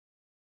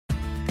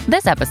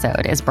This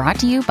episode is brought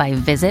to you by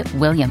Visit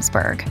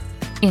Williamsburg.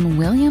 In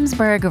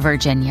Williamsburg,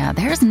 Virginia,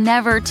 there's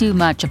never too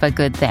much of a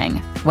good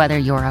thing. Whether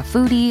you're a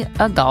foodie,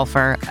 a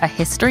golfer, a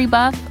history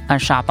buff, a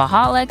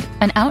shopaholic,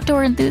 an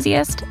outdoor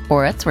enthusiast,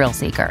 or a thrill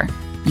seeker,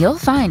 you'll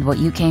find what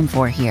you came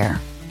for here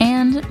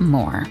and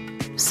more.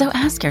 So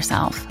ask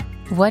yourself,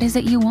 what is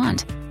it you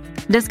want?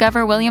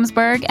 Discover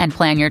Williamsburg and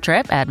plan your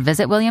trip at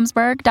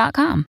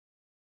visitwilliamsburg.com.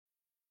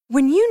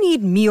 When you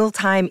need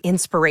mealtime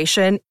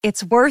inspiration,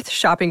 it's worth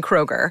shopping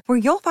Kroger, where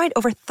you'll find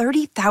over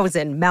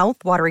 30,000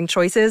 mouth-watering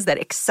choices that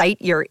excite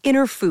your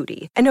inner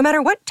foodie. And no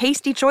matter what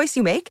tasty choice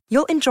you make,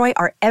 you'll enjoy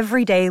our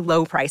everyday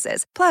low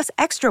prices, plus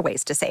extra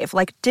ways to save,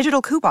 like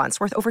digital coupons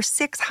worth over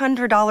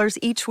 $600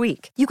 each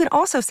week. You can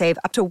also save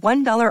up to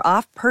 $1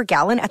 off per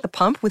gallon at the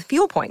pump with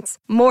fuel points.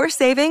 More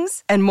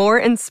savings and more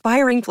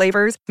inspiring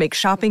flavors make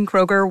shopping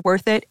Kroger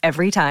worth it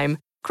every time.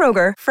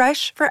 Kroger,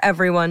 fresh for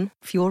everyone.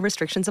 Fuel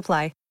restrictions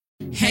apply.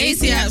 Hey,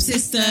 CAP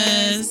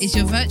sisters. It's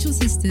your virtual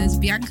sisters,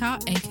 Bianca,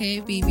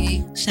 aka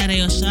BB, Sade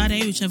or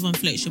Sade, whichever one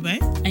floats your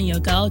boat. And your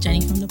girl,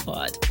 Jenny from the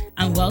pod.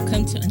 And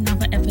welcome to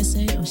another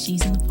episode of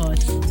She's in the Pod,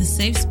 the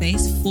safe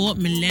space for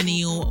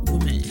millennial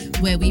women,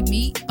 where we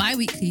meet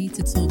bi-weekly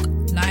to talk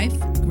life,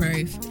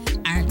 growth,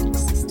 and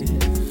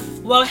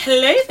sisterhood. Well,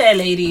 hello there,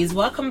 ladies.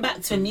 Welcome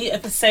back to a new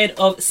episode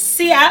of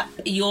CAP,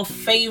 your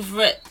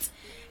favourite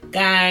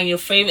gang, your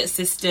favourite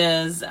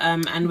sisters.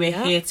 And we're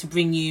here to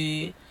bring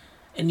you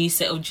a new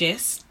set of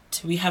gist.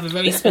 We have a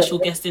very special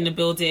guest in the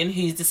building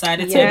who's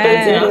decided to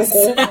abandon us.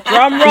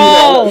 Drum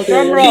roll.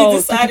 He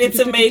decided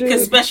to make a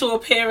special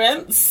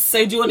appearance.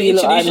 So do you want to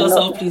introduce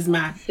yourself, please,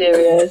 man?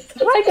 Serious.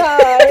 Hi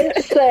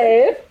guys.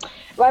 So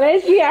my name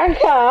is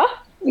Bianca.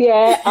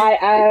 Yeah, I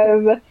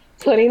am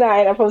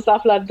 29. I'm from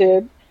South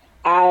London,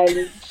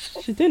 and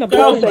she's doing a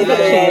birthday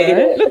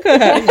today. Look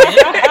at her.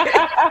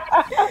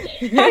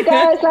 Hi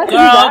guys, nice to be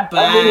back.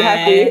 I'm really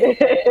happy.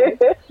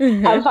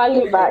 I'm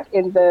finally back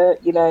in the,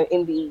 in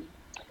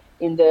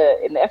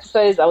the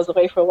episodes. I was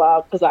away for a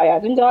while because I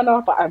am in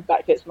Ghana, but I'm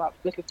back here, so I'm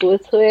looking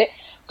forward to it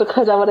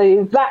because I want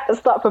to be back and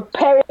start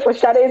preparing for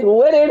Sade's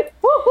wedding.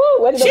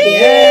 Woohoo! Wedding of the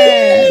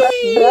year.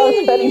 Love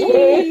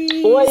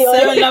 22. So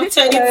love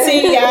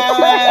 22,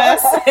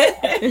 yes.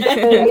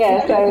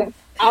 Yeah, so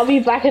I'll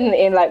be back in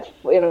about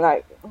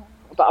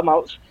a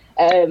month.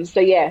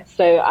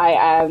 So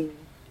I am.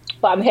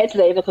 But I'm here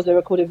today because we're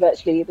recording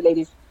virtually. The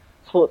ladies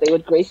thought they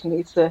would grace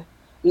me to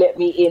let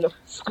me in,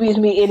 squeeze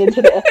me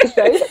into the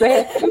episode.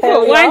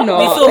 So why not?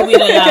 We thought we'd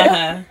allow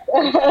her.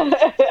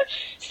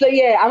 So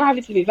yeah, I'm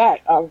happy to be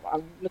back. I'm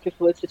looking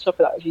forward to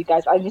chopping up with you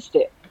guys. I missed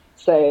it.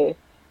 So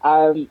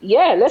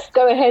let's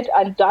go ahead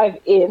and dive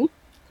in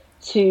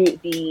to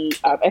the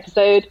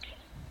episode.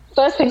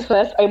 First things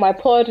first, Oh My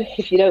Pod.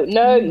 If you don't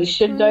know, you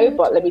should know,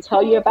 but let me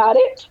tell you about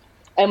it.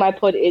 Oh My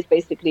Pod is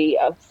basically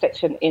a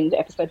section in the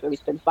episode where we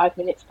spend 5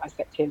 minutes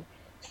dissecting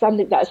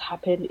something that has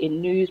happened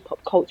in news,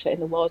 pop culture in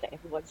the world that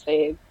everyone's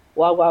saying,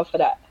 wow for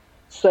that.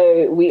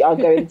 So we are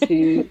going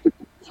to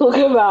talk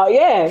about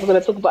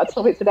a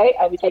topic today,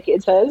 and we take it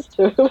in turns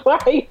to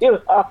why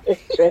you are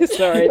interested.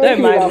 Sorry,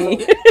 don't mind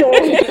me.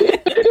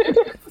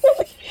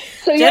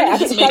 So yeah, I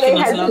Jenny's think making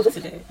us Sade laugh has,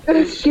 today.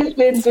 she's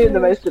been doing the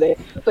most today.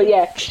 But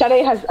yeah,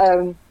 Sade has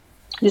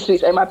this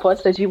week's Oh My Pod,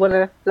 so do you want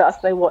to let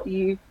us know what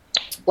you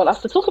want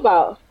us to talk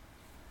about?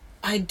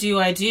 I do.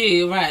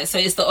 Right, so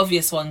it's the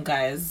obvious one,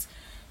 guys.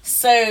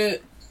 So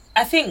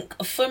I think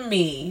for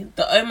me,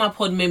 the Oh My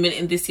Pod moment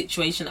in this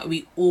situation that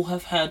we all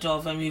have heard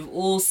of and we've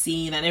all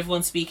seen and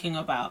everyone's speaking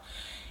about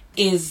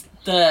is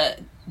the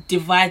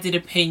divided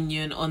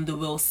opinion on the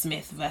Will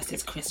Smith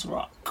versus Chris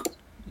Rock.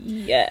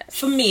 Yes.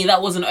 For me,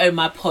 that was an Oh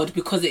My Pod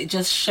because it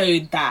just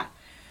showed that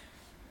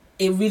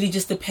it really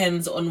just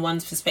depends on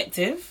one's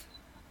perspective.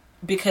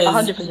 Because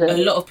 100%.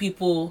 a lot of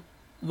people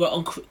were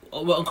on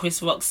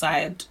Chris Rock's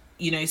side,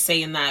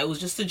 saying that it was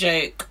just a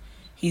joke.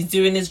 He's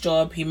doing his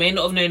job. He may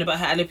not have known about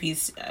her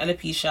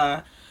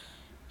alopecia.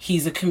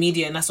 He's a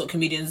comedian. That's what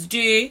comedians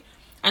do.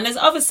 And there's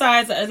other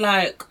sides that are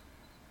like,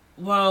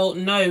 well,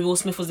 no, Will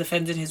Smith was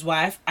defending his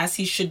wife, as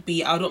he should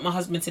be. I don't want my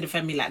husband to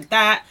defend me like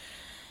that,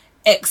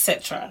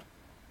 etc.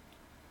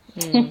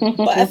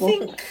 But I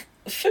think,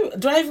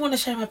 do I even want to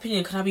share my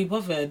opinion? Can I be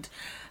bothered?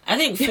 I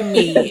think for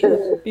me,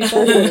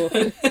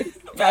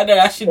 I know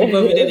I should be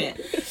bothered, innit?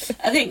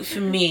 I think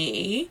for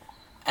me,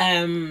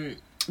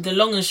 the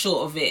long and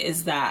short of it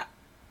is that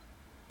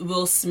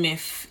Will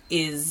Smith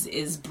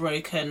is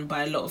broken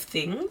by a lot of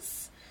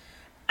things,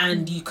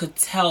 and you could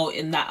tell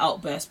in that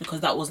outburst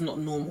because that was not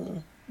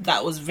normal.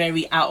 That was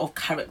very out of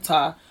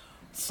character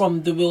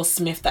from the Will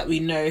Smith that we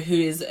know, who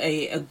is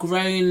a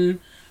grown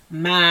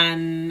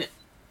man,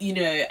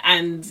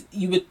 and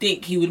you would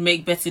think he would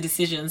make better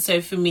decisions.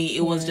 So for me,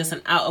 it was just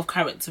an out of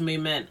character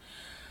moment.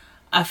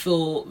 I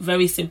feel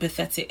very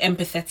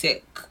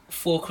empathetic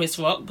for Chris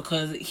Rock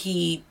because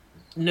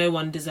no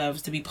one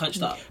deserves to be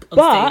punched up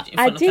on stage in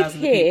front of thousands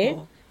of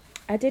people.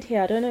 I did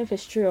hear, I don't know if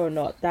it's true or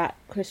not, that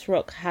Chris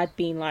Rock had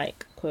been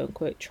quote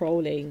unquote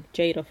trolling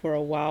Jada for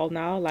a while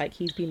now.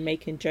 He's been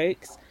making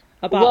jokes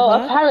about Well,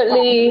 her?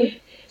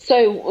 apparently,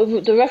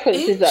 so the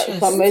references that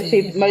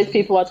most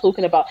people are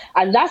talking about,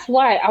 and that's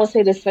why I would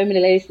say there's so many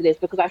layers to this,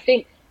 because I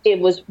think it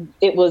was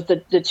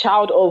the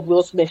child of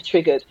Will Smith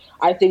triggered.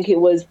 I think it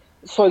was,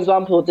 for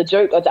example, the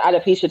joke of the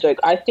alopecia joke.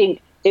 I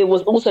think it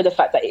was also the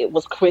fact that it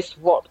was Chris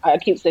Rock. I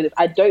keep saying this.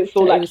 I don't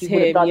feel like he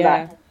would have done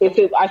that.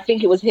 I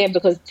think it was him,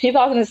 because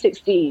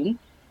 2016.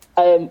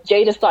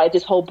 Jada started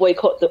this whole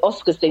boycott the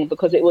Oscars thing,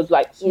 because it was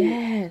like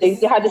they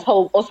had this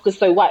whole Oscars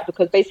so white,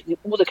 because basically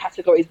all the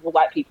categories were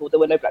white people. There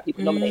were no black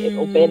people nominated,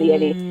 or barely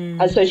any.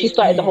 And so she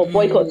started the whole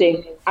boycott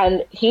thing,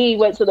 and he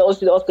went to the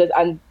Oscars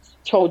and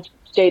told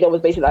Jada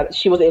was basically like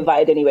she wasn't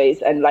invited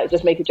anyways, and like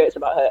just making jokes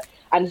about her.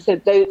 And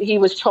so he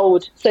was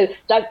trolled. So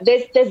that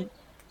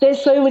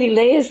there's so many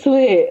layers to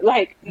it.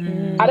 Like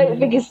I don't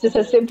think it's just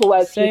as simple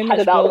as he had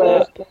it out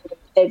there.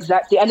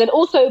 Exactly. And then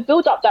also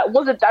build up that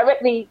wasn't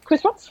directly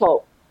Chris Rock's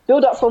fault.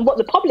 Build up from what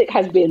the public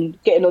has been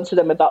getting onto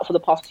them about for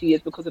the past 2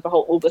 years, because of the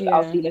whole August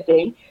Alsina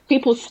thing.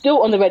 People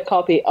still on the red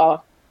carpet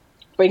are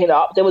bringing it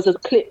up. There was a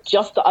clip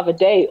just the other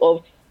day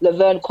of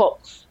Laverne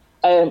Cox.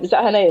 Is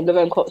that her name?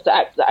 Laverne Cox, the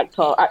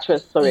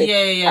actress. Sorry,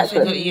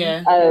 actress,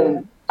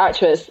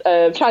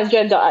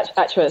 transgender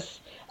actress,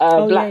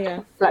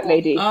 black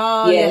lady.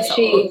 Oh, yes.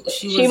 She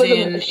was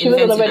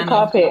on the red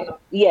carpet.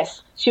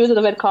 Yes, she was on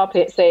the red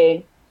carpet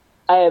saying.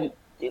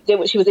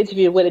 She was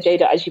interviewing Willa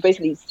Jada, and she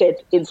basically said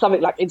in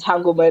something like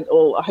entanglement,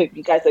 or I hope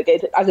you guys don't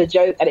get it, as a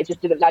joke, and it just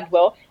didn't land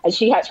well. And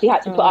she actually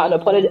had to put out an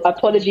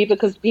apology,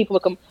 because people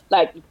were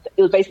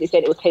it was basically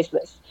saying it was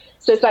tasteless.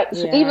 So it's like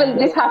even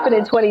this happened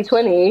in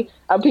 2020,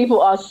 and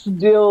people are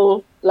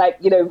still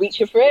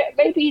reaching for it.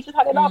 Maybe he just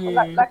had enough.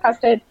 Like I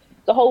said,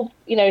 the whole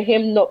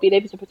him not being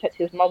able to protect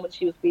his mum when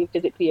she was being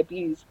physically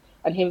abused,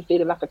 and him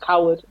feeling like a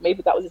coward.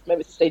 Maybe that was his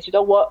moment to say, you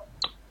know what?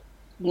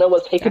 No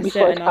one's taken me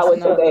for a coward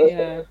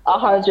today.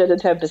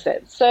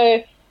 110%.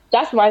 So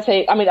that's my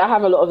take. I mean, I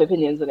have a lot of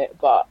opinions on it,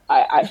 but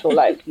I feel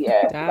like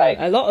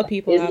a lot of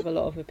people have a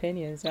lot of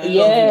opinions. And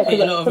then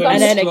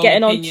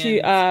getting on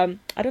to I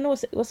don't know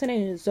what's her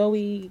name,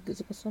 Zoe or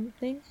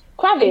something.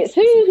 Kravitz.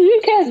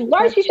 Who cares?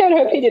 Why is she sharing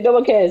her opinion? No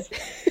one cares.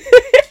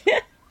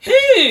 Who?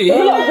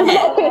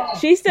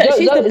 She's the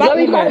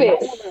Zoe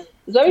Kravitz.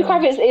 Zoe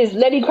Kravitz is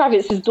Lenny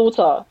Kravitz's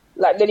daughter.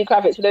 Like Lenny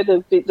Kravitz,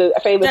 the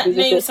famous that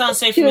musician. Name sounds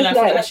so familiar. I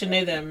feel like I should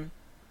know them.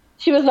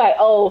 She was like,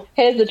 "Oh,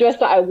 here's the dress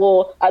that I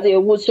wore at the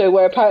awards show,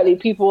 where apparently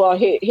people are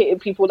hitting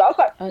people." And I was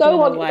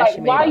like,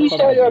 why are you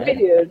sharing your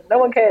opinion? No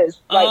one cares.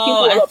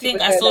 I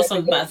think I saw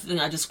something, but I think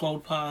I just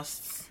scrolled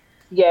past.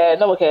 Yeah,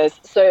 no one cares.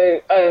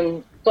 So,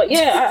 but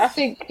yeah, I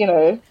think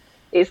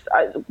it's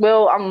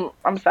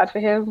I'm sad for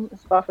him.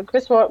 It's sad for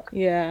Chris Rock.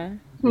 Yeah.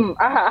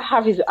 I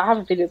have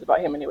opinions about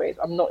him, anyways.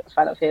 I'm not a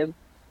fan of him.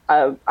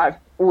 I've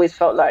always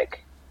felt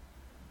like.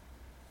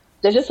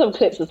 There's just some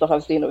clips and stuff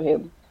I've seen of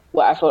him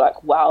where I feel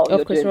like, wow,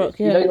 you're doing this.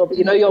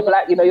 You're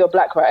black. You're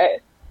black,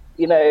 right?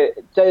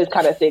 Those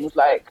kind of things,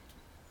 like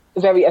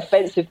very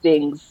offensive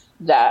things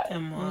that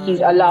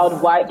he's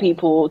allowed white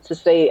people to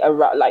say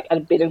around,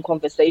 and been in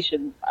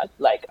conversation. I'm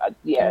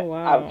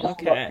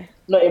just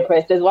not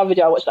impressed. There's one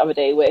video I watched the other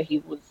day where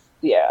he was,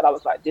 and I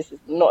was like, this is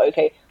not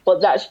okay.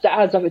 But that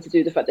has nothing to do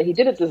with the fact that he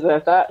didn't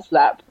deserve that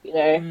slap,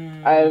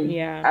 and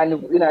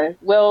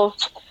well.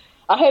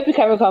 I hope he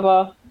can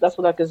recover. That's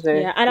what I can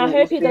say. Yeah, and I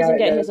hope he doesn't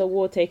get his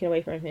award taken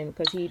away from him,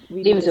 because he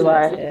really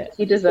deserves it.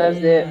 He deserves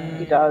it.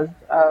 He does.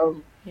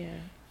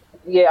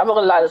 Yeah, I'm not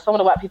gonna lie. Some of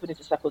the white people need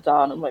to settle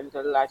down. I'm not even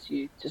gonna lie to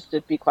you. Just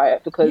to be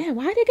quiet, because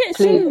why are they getting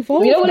so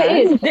involved? You know what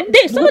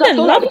it is? Some of them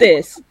love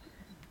this.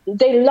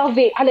 They love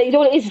it, and you know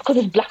what it is? Because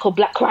it's black on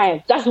black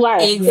crime. That's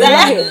why.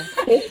 Exactly.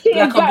 They're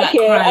sitting back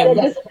here,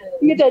 and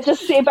they're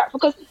just sitting back,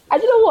 because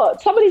you know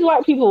what? Some of these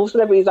white people,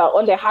 celebrities, are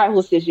on their high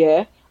horses,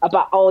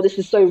 about this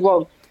is so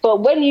wrong.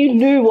 But when you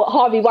knew what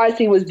Harvey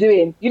Weinstein was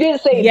doing, you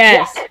didn't say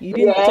yes. Jack. You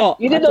didn't talk.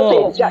 You did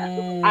not say Jack.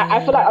 I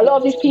feel like a lot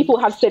of these people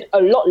have said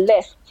a lot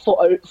less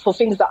for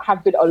things that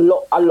have been a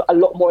lot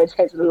more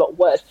intense and a lot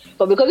worse.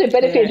 But because it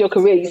benefited your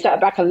career, you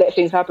sat back and let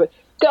things happen.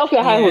 Get off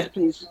your high horse,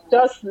 please.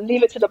 Just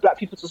leave it to the black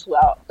people to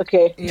sort out.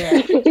 Okay. Yeah.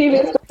 leave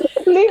it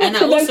and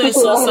to I them also to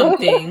saw sort out.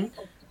 something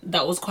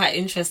that was quite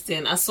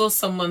interesting. I saw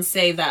someone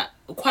say that,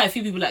 quite a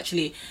few people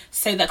actually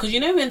say that, because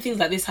when things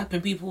like this happen,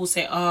 people will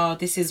say, oh,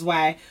 this is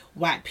why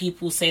white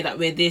people say that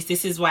we're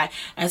this is why.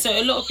 And so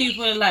a lot of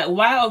people are like,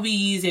 why are we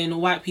using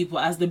white people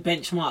as the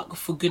benchmark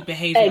for good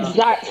behaviour?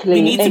 Exactly.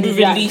 We need to be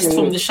released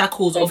from the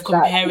shackles of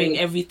comparing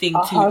everything to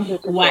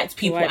 100%. white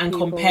people and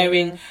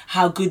comparing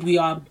how good we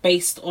are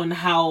based on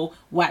how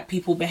white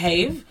people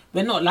behave.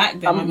 We're not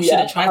like them, and we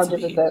shouldn't try 100%. To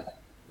be.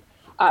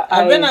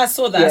 And when I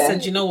saw that, I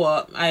said, you know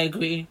what? I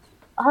agree.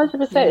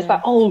 100%. It's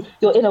like, oh,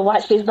 you're in a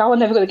white space now. I'm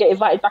never going to get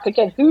invited back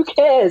again. Who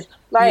cares?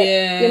 Like,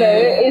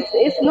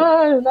 it's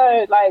no.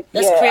 Like,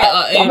 let's create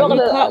our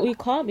own. We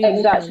can't be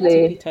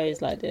exactly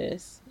toes like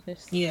this.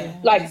 Exactly.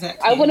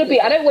 I don't want to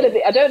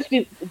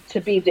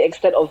be the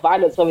extent of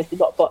violence, obviously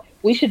not. But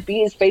we should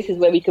be in spaces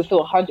where we can feel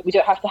 100. We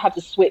don't have to have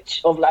the switch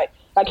of like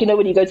like, you know,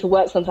 when you go to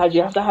work, sometimes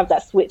you have to have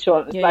that switch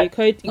on. It's like,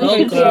 code switch.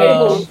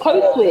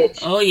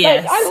 Oh,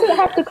 yes. Like, I couldn't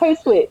have the code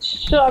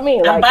switch. You know what I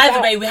mean? And by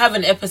the way, we have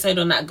an episode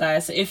on that,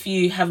 guys. So if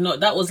you have not,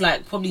 that was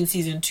like probably in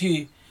season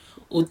 2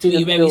 or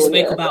 3, where we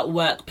spoke about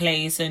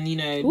workplace and, you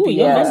know,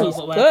 being on muscles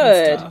at work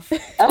and stuff.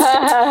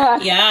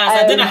 Yeah,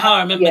 so I don't know how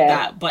I remember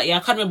that, but yeah, I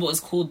can't remember what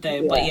it's called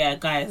though. But yeah,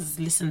 guys,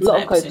 listen to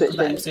that episode because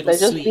that episode was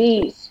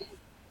sweet.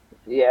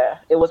 Yeah,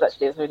 it was a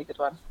really good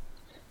one.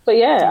 But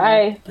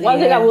yeah, one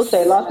thing I will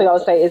say, last thing I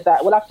will say is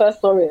that when I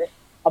first saw it,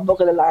 I'm not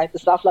gonna lie, the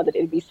South London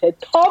NB said,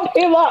 "Pump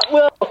him up,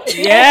 Will."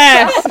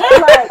 Yes.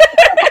 Like,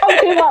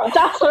 pump him up.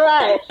 That's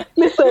right.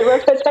 Listen, we're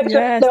protection.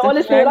 Yes, no,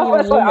 honestly, when I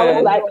first saw it, I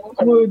was like,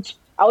 good.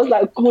 I was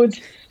like, good,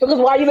 because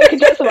why are you making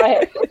jokes in my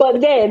head?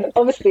 But then,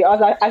 obviously, I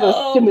was like, I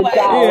just simmered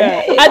down.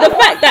 Yeah. And the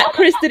fact that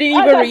Chris didn't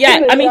even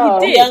react. I mean, he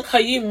did.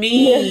 Bianca, you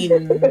mean?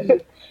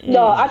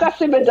 No, as I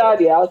simmered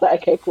down, I was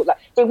like, okay, cool. Like,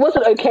 it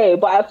wasn't okay,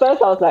 but at first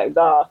I was like,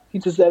 nah, he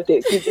deserved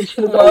it. He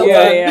should have done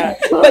it.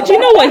 But you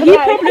know what?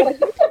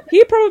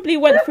 He probably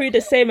went through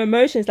the same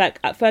emotions. Like,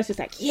 at first it's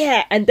like,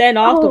 yeah, and then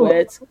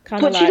afterwards,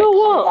 kind of like... But you know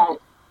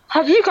what?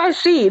 Have you guys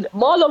seen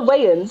Marlon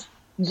Wayans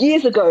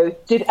years ago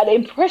did an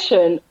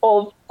impression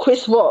of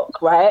Chris Rock,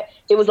 right?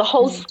 It was a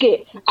whole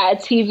skit at a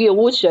TV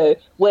award show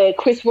where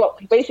Chris Rock,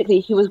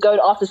 basically, he was going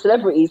after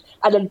celebrities,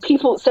 and then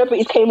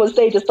celebrities came on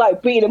stage and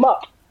started beating him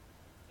up.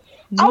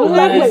 I was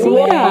like, wait,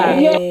 what?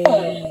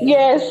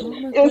 Yes.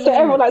 So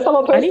everyone, like,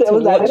 someone posted it,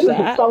 was like,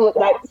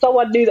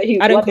 someone knew that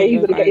one day he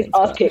was going to get his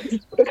ass kicked.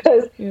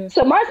 Because,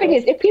 so my thing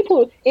is, if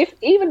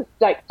even,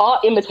 like,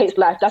 art imitates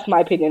life, that's my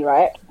opinion,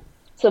 right?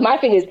 So my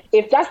thing is,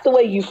 if that's the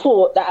way you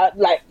thought, that,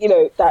 like, you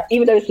know, that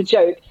even though it's a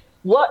joke,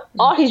 what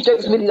are his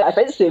jokes really that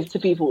offensive to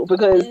people?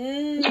 Because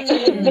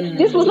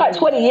this was like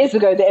 20 years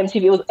ago, the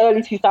MTV, it was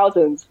early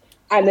 2000s.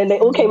 And then they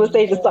all came on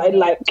stage and started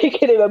like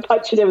kicking him and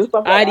punching him and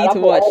stuff like that. I need to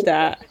watch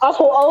that. I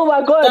thought, oh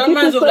my god. That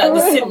reminds me of like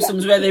The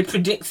Simpsons, where they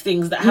predict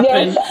things that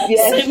happen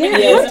yes. so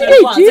many years in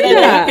advance. And then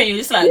they happen, you're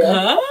just like,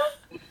 huh?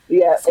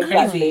 Yeah, it's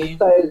exactly.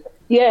 Crazy.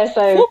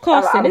 So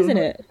forecasting, isn't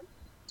it?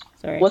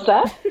 Sorry. What's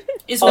that?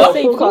 It's not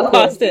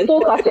forecasting.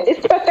 Forecasting.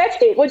 It's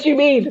pathetic. What do you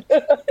mean?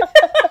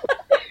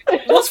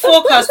 What's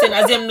forecasting?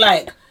 As in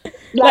like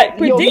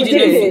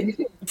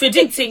predicting.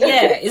 Predicting,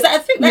 yeah. Is that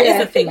a thing? That is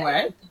a thing,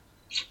 right?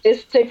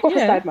 It's they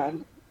prophesied,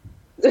 man.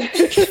 To be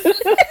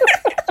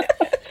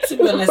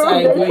honest,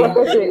 I agree.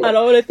 I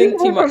don't want to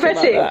think too much about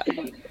that.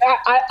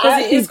 Because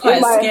it is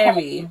quite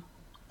scary.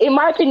 In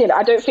my opinion,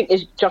 I don't think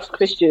it's just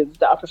Christians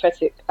that are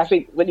prophetic. I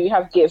think when you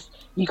have gifts,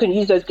 you can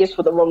use those gifts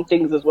for the wrong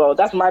things as well.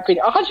 That's my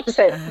opinion.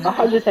 100%.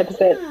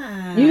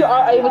 110%. You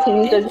are able to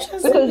use those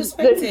because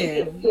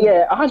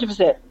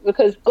 100%.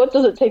 Because God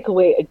doesn't take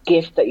away a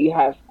gift that you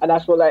have, and I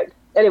feel like.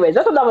 Anyways,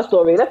 that's another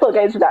story. Let's not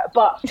get into that.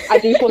 But I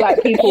do feel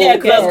like people.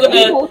 Because I was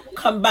gonna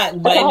come back.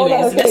 But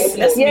anyways,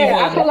 let's move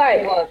on. I feel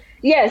like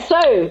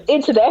So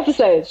into the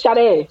episode,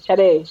 Sade.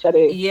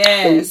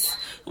 Yes.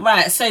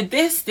 Right, so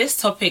this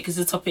topic is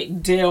a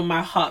topic dear on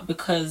my heart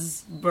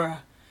because, bruh,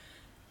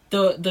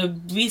 the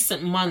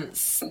recent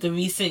months, the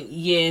recent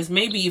years,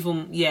 maybe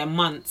even,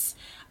 months,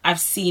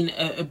 I've seen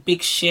a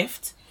big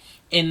shift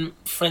in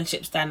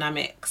friendships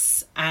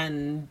dynamics,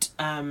 and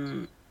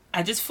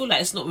I just feel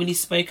like it's not really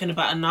spoken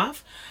about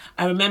enough.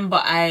 I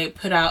remember I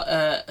put out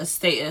a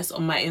status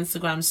on my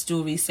Instagram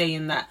story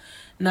saying that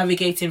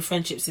navigating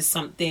friendships is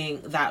something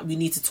that we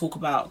need to talk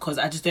about because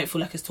I just don't feel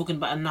like it's talking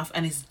about enough,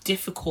 and it's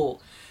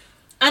difficult.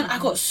 And I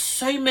got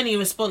so many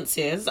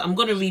responses. I'm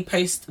going to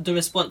repost the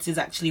responses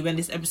actually when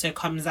this episode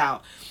comes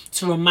out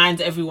to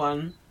remind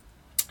everyone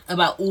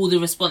about all the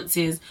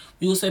responses.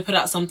 We also put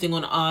out something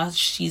on our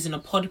She's in a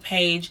Pod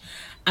page,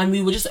 and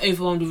we were just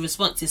overwhelmed with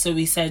responses. So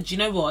we said, you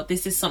know what?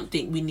 This is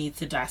something we need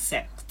to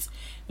dissect.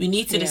 We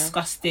need to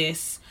discuss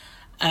this.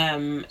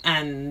 So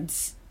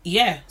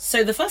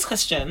the first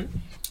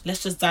question,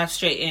 let's just dive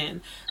straight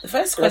in. The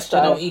first question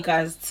I want you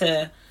guys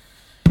to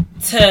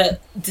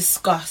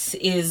discuss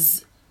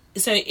is...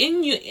 So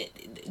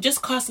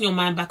just casting your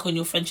mind back on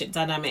your friendship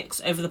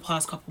dynamics over the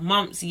past couple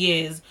months,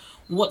 years,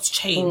 what's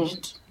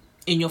changed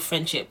in your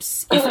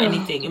friendships, if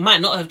anything? It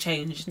might not have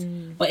changed,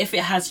 but if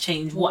it has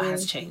changed, what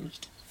has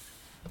changed?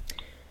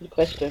 Good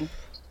question.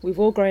 We've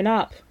all grown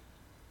up.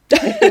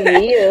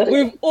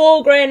 We've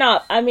all grown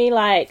up. I mean,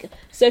 like,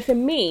 so for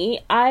me,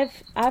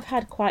 I've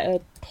had quite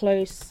a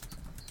close,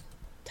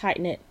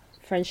 tight-knit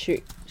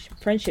friendship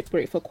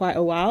group for quite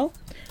a while.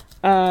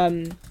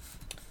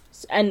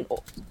 And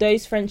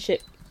those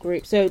friendship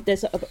groups, so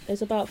there's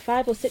about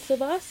 5 or 6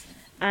 of us,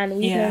 and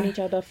we've known each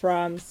other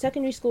from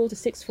secondary school to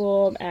sixth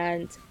form,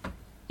 and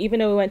even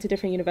though we went to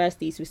different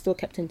universities, we still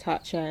kept in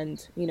touch,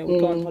 and we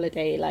go on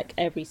holiday like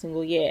every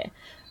single year.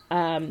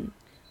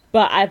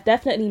 But I've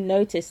definitely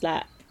noticed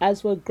that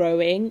as we're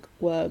growing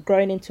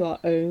into our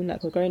own,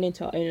 like we're growing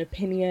into our own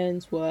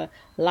opinions, we're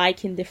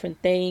liking different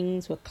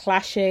things, we're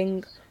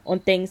clashing on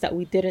things that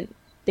we didn't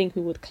think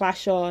we would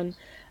clash on.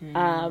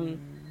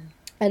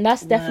 And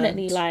that's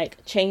definitely like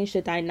changed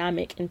the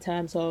dynamic in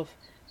terms of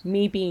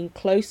me being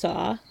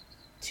closer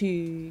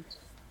to,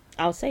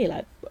 I'll say,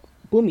 like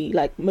Bumi,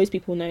 like most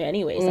people know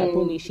anyways, like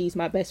Bumi, she's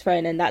my best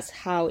friend, and that's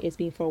how it's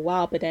been for a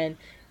while. But then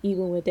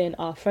even within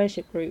our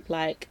friendship group,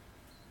 like,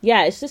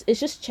 yeah, it's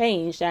just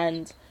changed.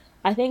 And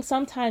I think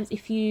sometimes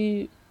if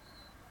you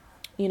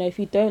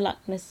don't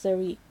like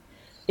necessarily,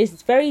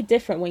 it's very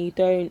different when you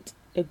don't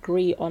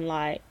agree on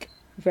like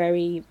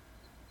very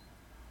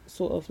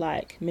sort of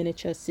like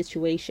miniature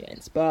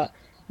situations, but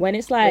when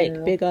it's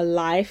like bigger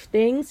life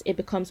things, it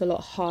becomes a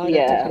lot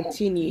harder to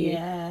continue.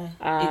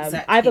 Exactly.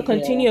 Either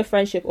continue a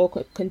friendship or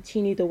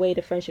continue the way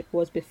the friendship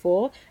was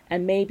before,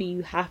 and maybe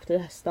you have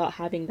to start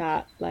having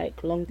that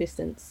like long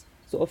distance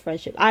sort of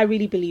friendship. I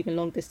really believe in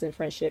long distance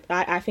friendship.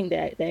 I think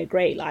they're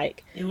great.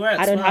 Like, it works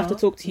I don't have to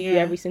talk to you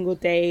every single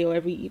day, or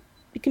it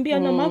can be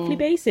on a monthly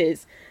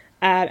basis,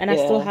 and I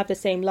still have the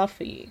same love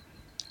for you.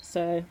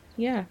 So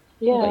what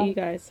about you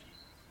guys?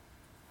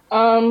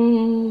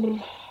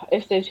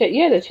 If they've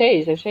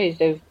changed,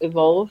 they've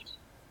evolved,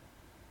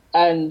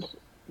 and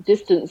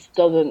distance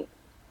doesn't,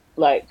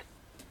 like,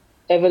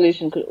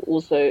 evolution could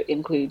also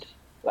include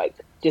like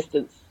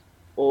distance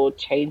or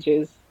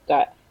changes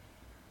that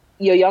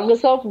your younger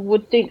self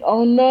would think,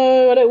 oh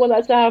no, I don't want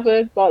that to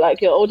happen, but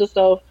like your older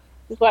self,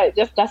 it's like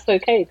that's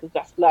okay, because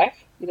that's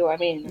life, you know what I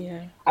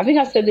mean? I think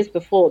I've said this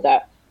before,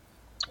 that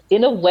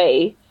in a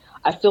way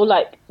I feel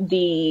like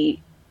the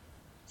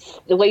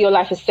way your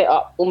life is set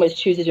up almost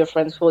chooses your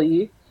friends for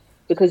you,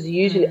 because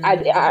usually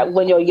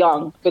when you're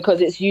young, because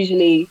it's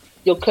usually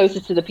you're closer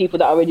to the people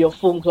that are in your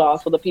form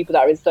class or the people that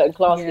are in certain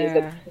classes,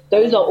 and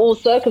those are all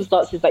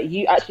circumstances that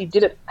you actually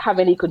didn't have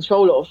any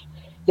control of.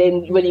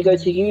 Then when you go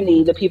to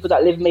uni, the people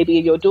that live maybe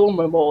in your dorm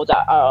room or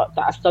that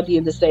are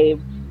studying the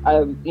same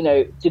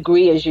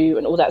degree as you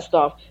and all that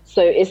stuff.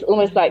 So it's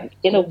almost like,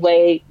 in a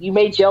way, you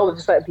may gel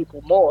with certain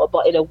people more,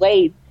 but in a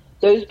way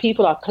those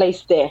people are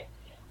placed there,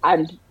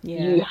 and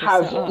you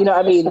have, you know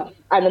what I mean,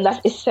 and then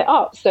it's set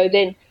up. So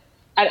then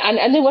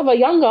and then when we're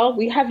younger,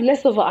 we have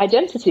less of an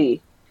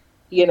identity,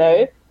 you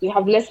know, we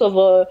have less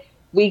of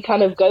we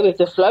kind of go with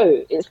the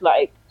flow. It's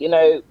like, you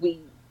know,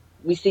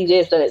 we see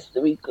this and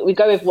we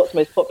go with what's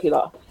most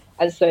popular.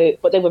 And so,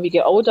 but then when we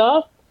get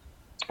older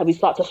and we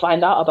start to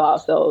find out about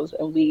ourselves,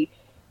 and we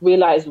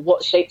realize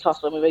what shaped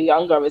us when we were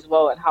younger as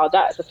well, and how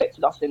that has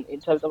affected us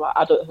in terms of our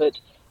adulthood,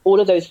 all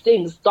of those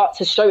things start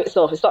to show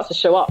itself. It starts to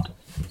show up.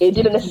 It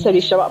didn't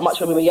necessarily show up much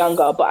when we were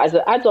younger, but as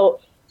an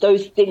adult,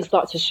 those things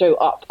start to show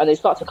up and they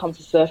start to come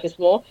to surface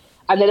more.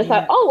 And then it's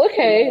like, oh,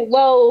 okay,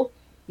 well,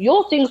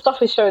 your stuff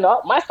is showing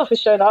up, my stuff is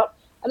showing up,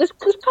 and it's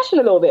clashing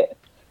a little bit.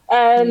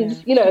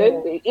 And, you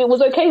know, it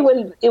was okay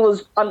when it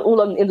was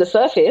all in the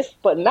surface,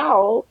 but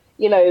now,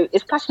 you know,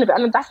 it's clashing a bit,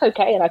 and that's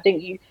okay. And I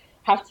think you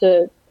have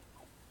to,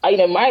 you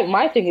know,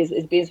 my thing is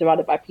being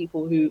surrounded by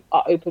people who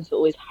are open to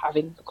always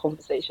having the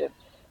conversation,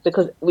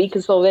 because we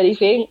can solve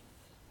anything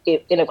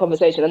in a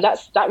conversation. And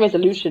that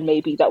resolution may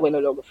be that we're no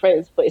longer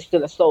friends, but it's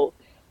still a solve.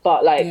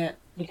 But like,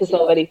 we can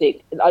solve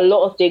anything. A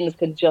lot of things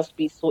can just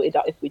be sorted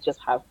out if we just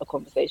have a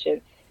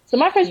conversation. So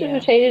my friendships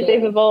have changed,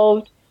 they've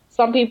evolved.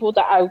 Some people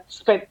that I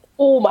spent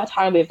all my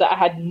time with that I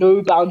had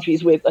no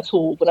boundaries with at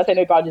all. When I say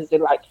no boundaries,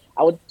 then like,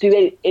 I would do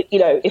it, you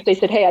know, if they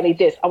said, hey, I need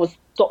this, I would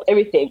stop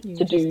everything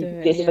to do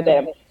this for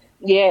them.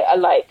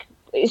 And like,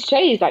 it's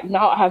changed. Like,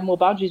 now I have more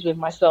boundaries with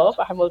myself.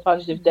 I have more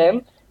boundaries with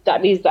them.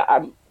 That means that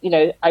I'm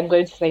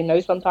going to say no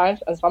sometimes.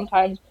 And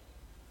sometimes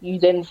you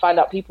then find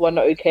out people are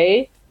not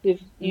okay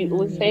with you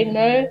always saying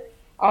no,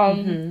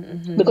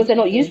 because they're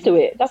not used to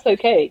it. That's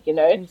okay, you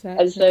know.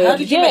 Exactly. And so, how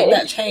did you make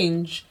that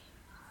change?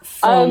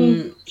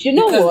 Do you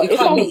know because what? It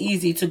can't be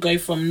easy to go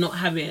from not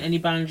having any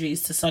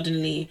boundaries to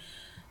suddenly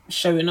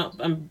showing up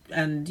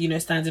and you know,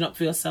 standing up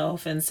for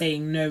yourself and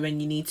saying no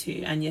when you need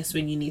to and yes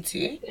when you need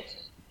to.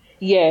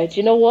 Yeah, do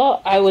you know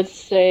what? I would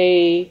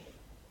say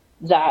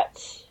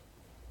that,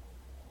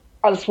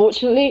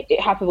 unfortunately,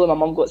 it happened when my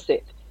mum got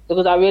sick,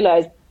 because I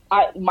realised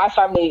my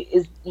family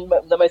is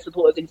the most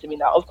important thing to me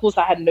now. Of course,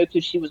 I had no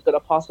clue she was going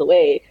to pass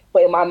away,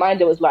 but in my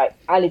mind, it was like,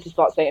 I need to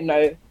start saying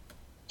no.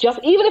 Just,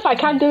 even if I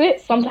can do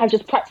it, sometimes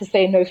just practice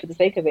saying no for the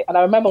sake of it. And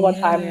I remember one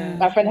time,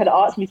 my friend had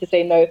asked me to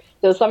say no.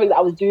 There was something that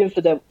I was doing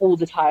for them all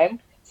the time.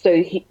 So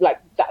he, like,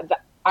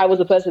 that I was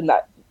the person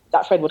that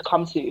friend would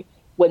come to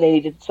when they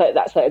needed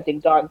that certain thing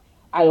done.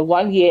 And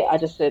one year, I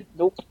just said,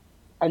 nope.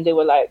 And they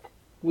were like,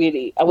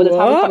 really? And when the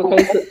time was coming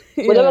closer,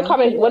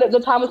 when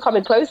the time was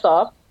coming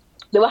closer,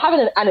 they were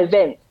having an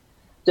event.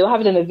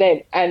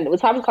 And when the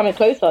time was coming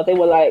closer, they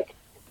were like,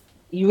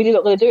 you really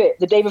not going to do it?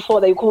 The day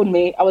before they called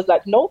me, I was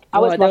like, nope. I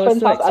went to my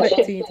friend's house.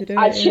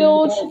 I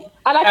chilled.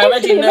 And I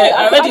already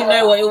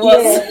know what it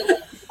was. Yeah.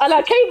 And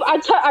I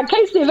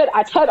came to the event.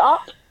 I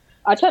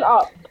turned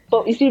up.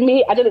 But you see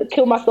me, I didn't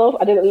kill myself.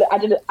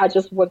 I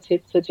just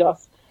wanted to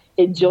just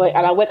enjoy.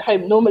 And I went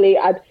home. Normally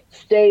I'd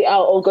stay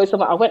out or go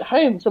somewhere. I went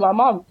home to my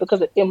mum,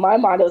 because in my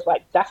mind it was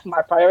like, that's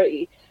my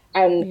priority.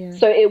 And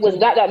so it was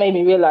that made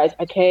me realize,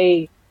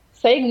 okay,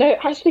 saying no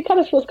actually kind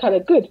of feels kind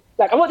of good.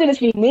 Like, I'm not doing this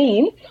to be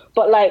mean,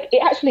 but like,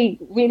 it actually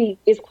really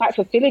is quite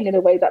fulfilling in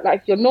a way that,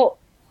 like, you're not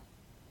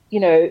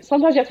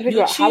sometimes you have to figure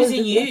You're out how is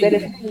choosing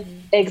this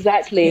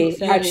exactly,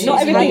 You're and choosing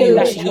not everything you,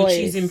 is you're like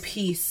choosing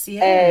peace.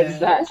 Yeah.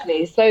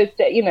 exactly. So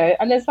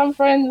and there's some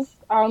friends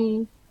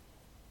I've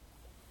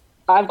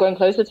grown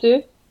closer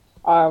to,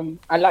 and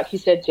like you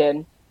said,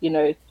 Jen,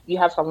 you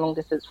have some long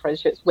distance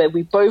friendships where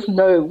we both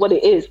know what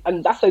it is,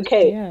 and that's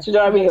okay. Yeah, Do you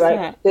know what I mean? Like,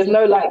 that. there's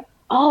no like,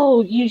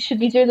 oh, you should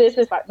be doing this.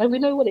 It's like, no, we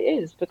know what it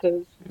is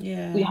because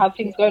we have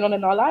things going on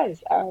in our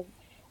lives. And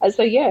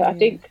so, I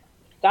think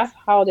that's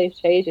how they've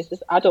changed. It's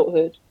just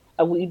adulthood,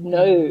 and we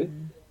know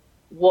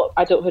what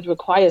adulthood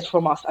requires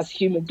from us as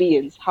human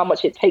beings, how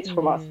much it takes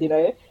from us,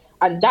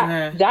 and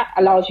that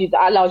allows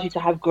you to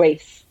have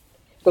grace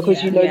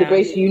because the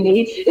grace you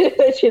need.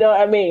 Do you know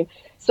what I mean?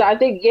 So I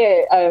think,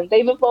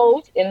 they've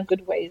evolved in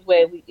good ways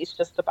where it's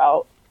just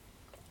about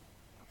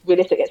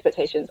realistic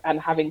expectations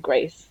and having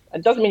grace.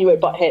 It doesn't mean you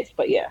won't butt heads,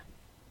 but yeah.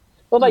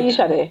 What about you,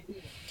 Shade?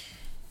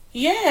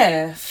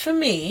 Yeah, for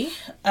me,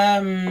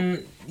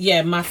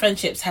 my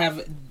friendships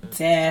have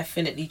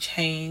definitely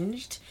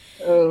changed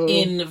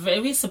in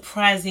very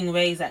surprising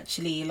ways,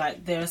 actually.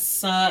 Like, there are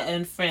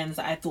certain friends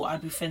that I thought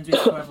I'd be friends with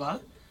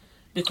forever.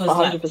 Because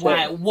 100%.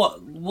 like,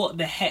 what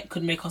the heck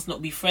could make us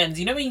not be friends?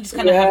 You know, when you just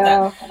kind of have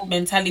that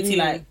mentality,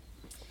 like,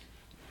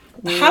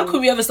 how could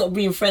we ever stop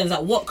being friends?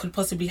 Like, what could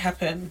possibly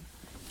happen?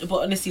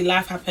 But honestly,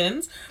 life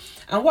happens.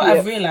 And what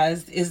I've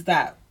realised is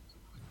that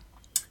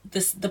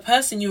the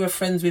person you were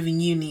friends with in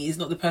uni is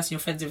not the person you're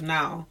friends with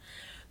now.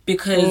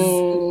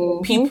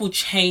 Because people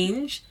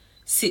change.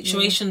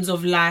 Situations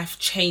of life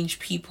change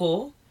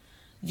people.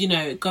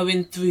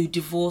 Going through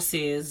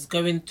divorces,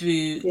 going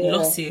through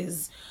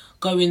losses,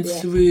 going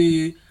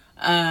through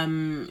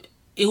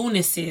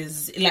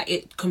illnesses, like,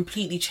 it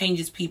completely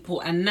changes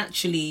people, and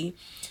naturally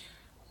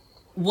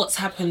what's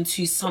happened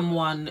to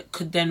someone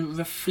could then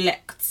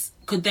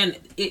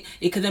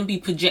it could then be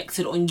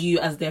projected on you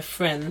as their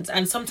friend,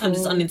 and sometimes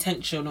it's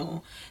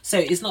unintentional, so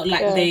it's not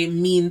like they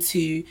mean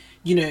to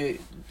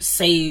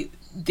say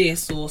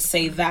this or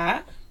say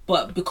that,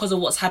 but because of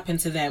what's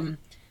happened to them,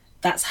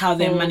 that's how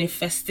they're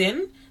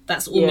manifesting.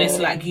 That's almost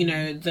like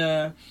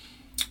the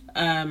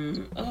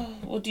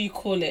what do you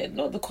call it,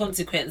 not the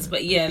consequence,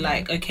 but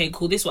like, okay,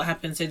 cool, this is what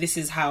happened, so this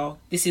is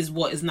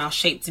what is now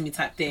shaped in me,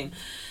 type thing.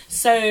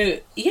 So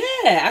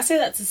I say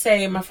that to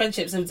say my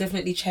friendships have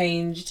definitely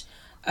changed.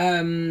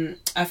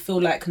 I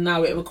feel like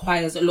now it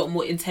requires a lot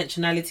more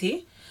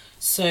intentionality.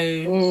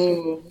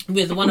 So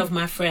with one of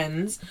my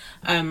friends,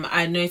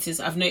 I've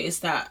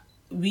noticed that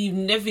we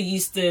never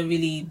used to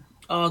really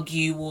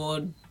argue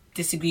or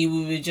disagree.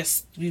 We would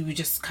just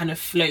kind of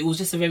float. It was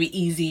just a very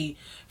easy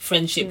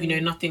friendship,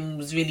 nothing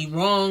was really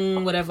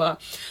wrong, whatever.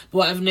 But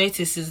what I've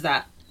noticed is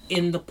that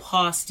in the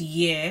past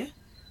year,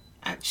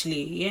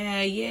 actually,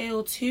 year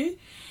or two,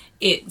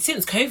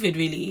 since COVID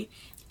really,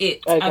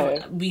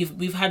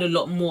 we've had a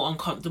lot more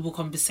uncomfortable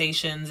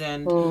conversations,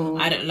 and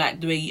I don't like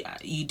the way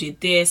you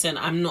did this, and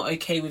I'm not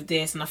okay with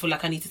this, and I feel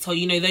like I need to tell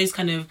those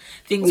kind of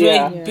things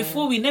where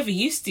before we never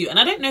used to. And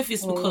I don't know if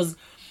it's because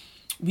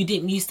we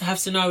didn't used to have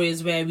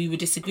scenarios where we would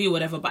disagree or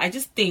whatever, but I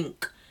just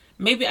think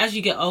maybe as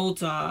you get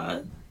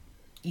older,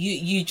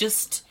 you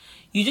just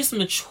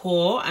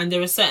mature, and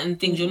there are certain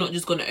things you're not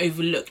just going to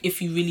overlook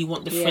if you really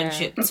want the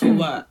friendship to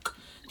work.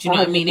 Do you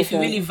know what I mean? If you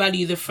really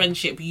value the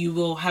friendship, you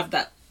will have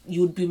that.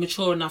 You would be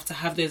mature enough to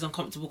have those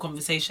uncomfortable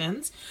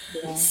conversations.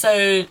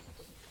 So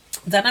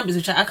dynamics,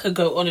 which I could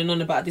go on and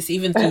on about this,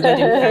 even through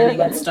wedding planning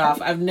and stuff.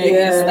 I've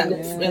noticed that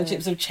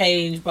friendships have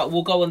changed, but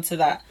we'll go on to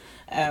that.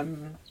 I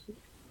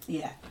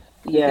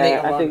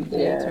think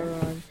later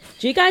on.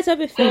 Do you guys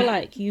ever feel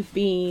like you've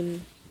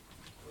been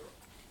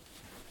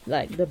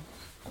like the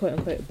quote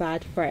unquote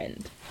bad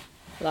friend?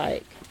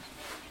 Like,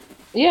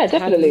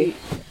 definitely.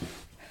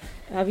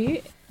 Have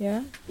you?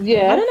 Yeah.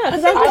 Yeah. I don't know,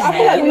 because I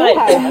feel like we all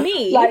have. for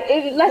me,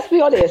 let's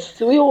be honest,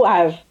 we all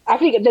have. I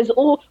think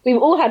we've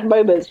all had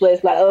moments where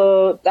it's like,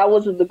 oh, that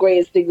wasn't the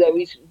greatest thing that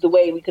we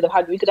could have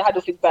had. We could have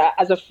handled things better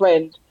as a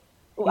friend.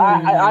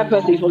 I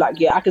personally feel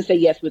like, I can say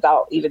yes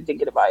without even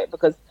thinking about it,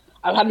 because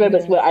I've had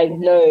moments where I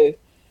know,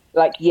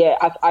 like,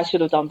 I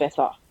should have done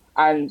better,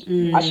 and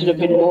I should have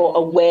been more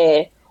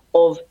aware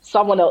of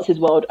someone else's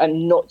world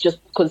and not just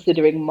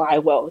considering my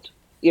world.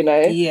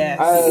 I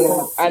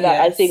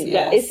think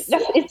that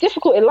it's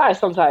difficult in life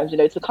sometimes,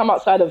 to come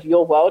outside of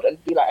your world and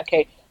be like,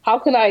 okay, how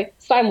can I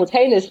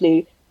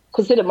simultaneously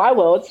consider my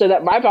world so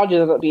that my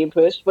boundaries are not being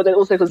pushed, but then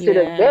also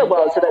consider their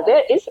world so that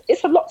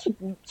it's a lot to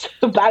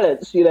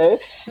balance, No,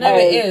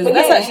 it is.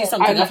 That's actually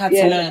something I've had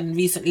to learn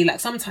recently.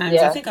 Like, sometimes,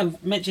 I think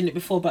I've mentioned it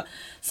before, but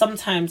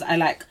sometimes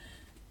I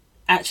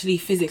actually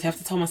physically have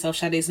to tell myself,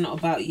 Shade, it's not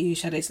about you,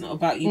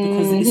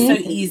 because it's so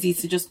easy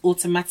to just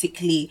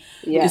automatically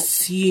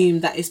assume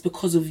that it's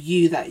because of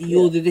you that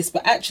you're this,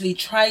 but actually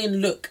try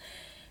and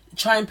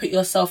put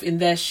yourself in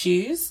their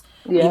shoes,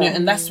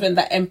 and that's when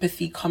that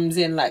empathy comes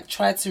in. Like,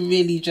 try to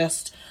really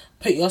just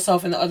put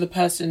yourself in the other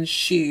person's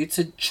shoe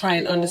to try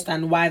and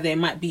understand why they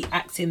might be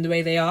acting the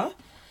way they are.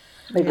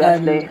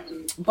 Exactly.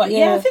 But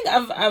I think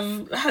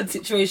I've had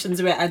situations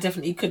where I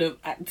definitely could have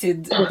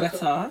acted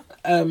better.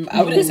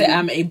 I wouldn't say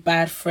I'm a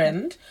bad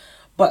friend,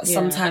 but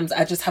sometimes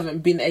I just haven't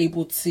been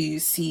able to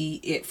see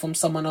it from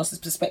someone else's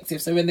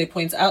perspective. So when they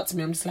point it out to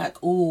me, I'm just like,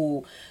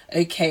 oh,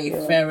 okay,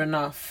 fair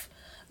enough.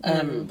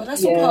 But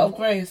that's all part of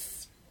growth.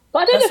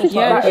 But I don't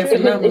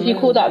know if you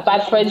call that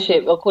bad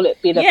friendship or call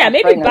it being a bad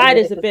maybe friend. bad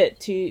is a bit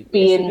too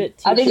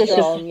I think it's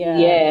strong,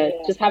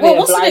 just just having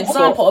what's an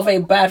example of a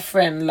bad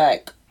friend?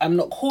 Like, I'm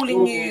not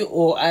calling you,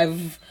 or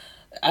I've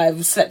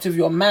slept with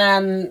your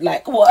man.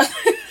 Like, what?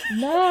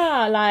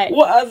 Nah, like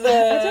what other?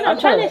 I don't know, I'm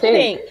trying to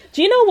think.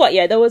 Do you know what?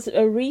 Yeah, there was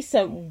a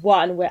recent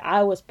one where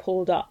I was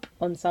pulled up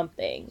on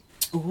something.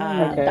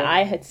 That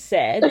I had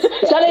said.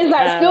 Shannon's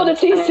like, spill the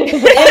tea.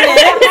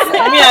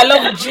 I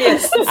love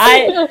gist.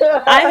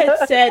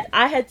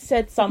 I had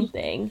said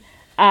something,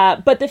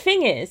 but the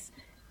thing is,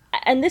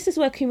 and this is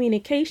where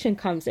communication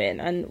comes in,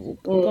 and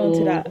we'll go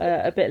into that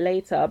a bit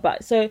later.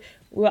 But so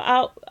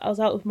I was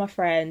out with my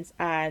friends,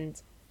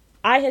 and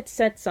I had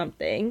said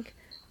something.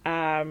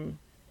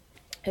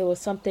 It was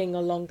something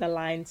along the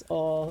lines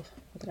of,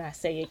 what did I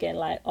say again?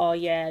 Like, oh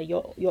yeah,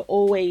 you're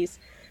always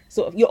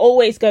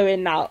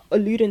going now,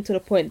 alluding to the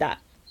point that,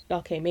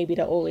 okay, maybe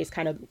they're always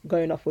kind of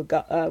going off with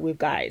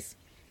guys.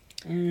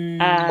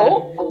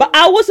 But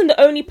I wasn't the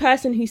only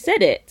person who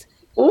said it.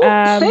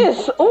 I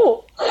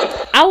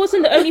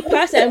wasn't the only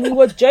person, and we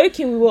were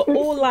joking. We were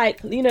all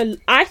like,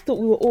 I thought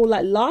we were all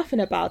like laughing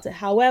about it.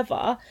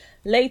 However,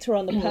 later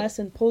on, the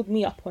person pulled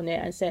me up on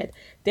it and said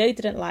they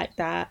didn't like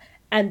that,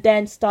 and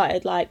then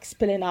started like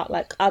spilling out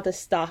like other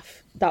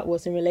stuff that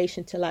was in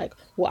relation to like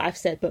what I've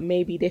said, but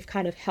maybe they've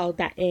kind of held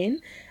that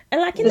in. And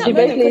like in she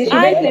basically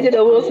did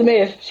a Will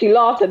Smith. She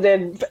laughed and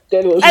then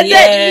was. And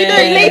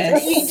then later,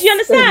 do you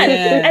understand?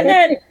 Yeah. And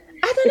then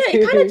I don't know.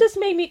 It kind of just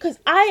made me, because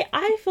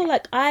I feel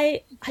like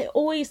I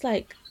always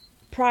like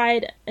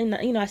pride, and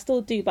I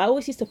still do, but I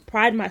always used to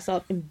pride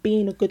myself in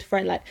being a good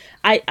friend. Like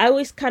I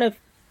always kind of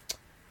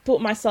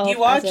thought myself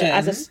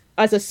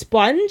as a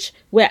sponge,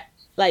 where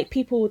like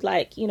people would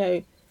like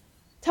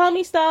tell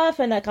me stuff,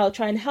 and like I'll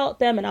try and help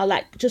them, and I'll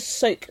like just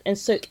soak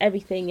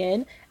everything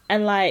in,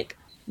 and like.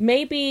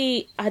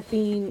 Maybe I'd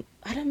been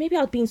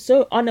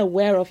so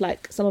unaware of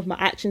like some of my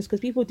actions, because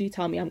people do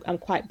tell me I'm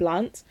quite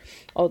blunt,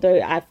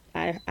 although I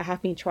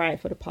have been trying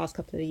for the past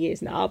couple of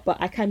years now, but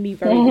I can be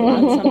very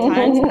blunt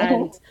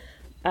sometimes.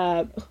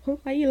 And why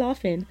are you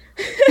laughing?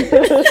 Come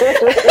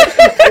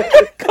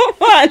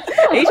on,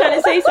 are you trying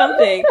to say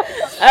something?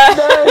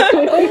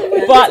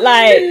 But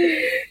like,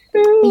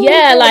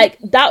 yeah, like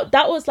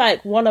that was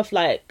like one of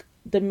like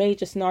the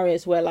major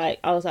scenarios where like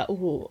I was like,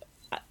 ooh.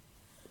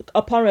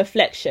 Upon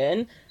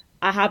reflection,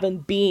 I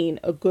haven't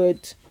been a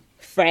good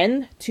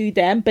friend to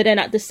them, but then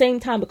at the same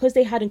time, because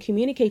they hadn't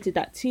communicated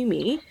that to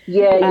me,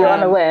 you're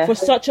unaware for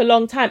such a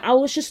long time, I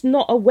was just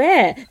not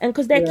aware, and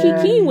because they're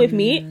kikiing with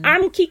me,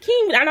 I'm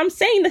kikiing and I'm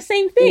saying the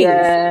same thing.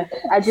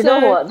 And you know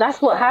what?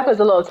 That's what happens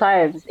a lot of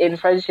times in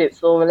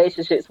friendships or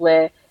relationships,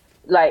 where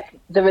like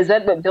the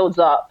resentment builds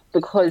up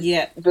because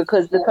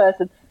the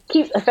person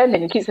keeps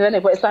offending,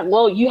 but it's like,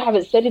 well, you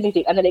haven't said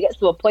anything, and then it gets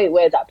to a point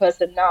where that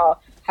person now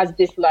has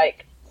this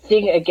like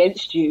thing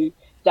against you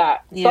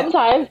that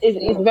sometimes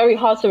is very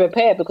hard to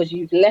repair, because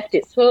you've left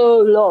it so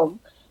long,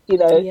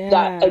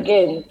 that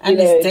again,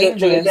 it's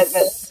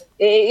dangerous.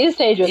 It is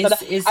dangerous.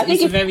 I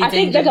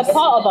think there's a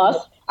part of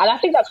us, and I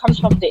think that comes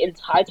from the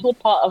entitled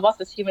part of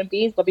us as human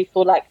beings, where we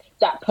feel like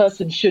that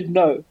person should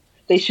know.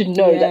 They should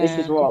know that this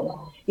is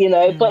wrong,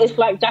 but it's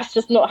like, that's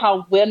just not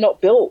how, we're not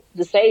built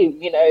the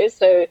same,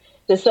 so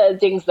there's certain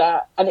things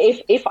that, and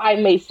if I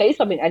may say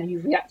something and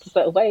you react a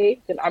certain way,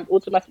 then I'm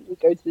automatically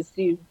going to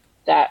assume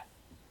that,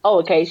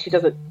 okay, she's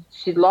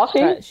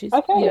laughing.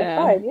 That's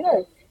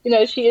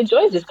fine. She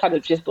enjoys this kind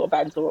of gist or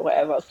banter or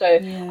whatever. So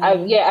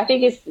I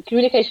think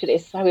communication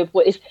is so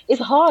important.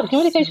 It's hard.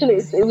 Communication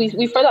is,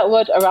 we throw that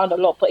word around a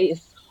lot, but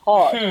it's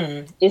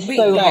hard. It's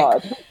so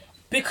hard.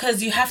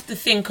 Because you have to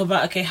think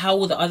about, okay, how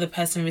will the other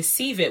person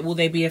receive it? Will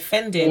they be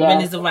offended?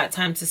 When is the right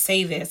time to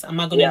say this? Am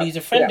I going to lose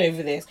a friend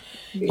over this?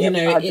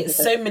 It's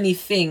so many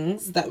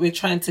things that we're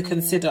trying to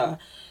consider.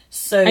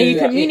 So, and you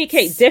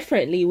communicate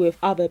differently with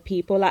other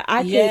people. Like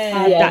I could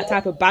have that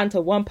type of banter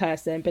with one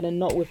person, but then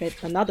not with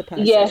another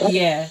person.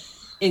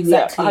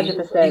 Exactly.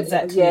 100%.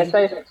 Exactly. So,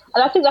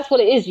 and I think that's what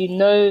it is.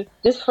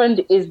 This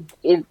friend is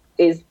in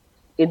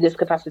this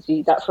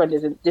capacity. That friend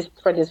is this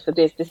friend is for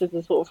this. This is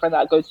the sort of friend that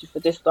I go to for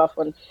this stuff.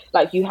 And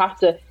like, you have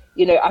to.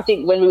 I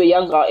think when we were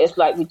younger, it's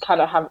like we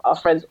kind of have our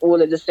friends all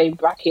in the same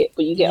bracket.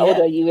 But you get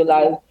older, you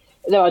realize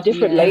there are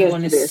different layers to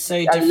this,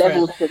 and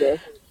levels to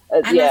this.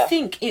 And I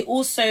think it's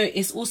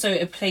also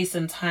a place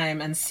and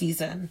time and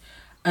season.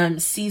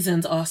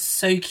 Seasons are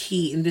so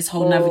key in this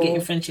whole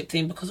navigating friendship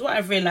thing, because what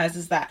I've realised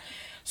is that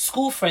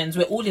school friends,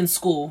 we're all in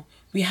school.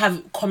 We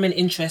have common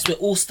interests. We're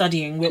all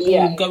studying. We're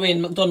all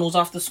going McDonald's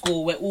after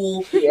school. We're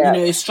all,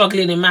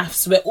 struggling in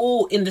maths. We're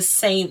all in the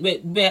same.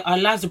 Our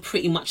lives are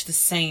pretty much the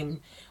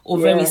same or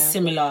very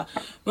similar.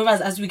 Whereas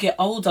as we get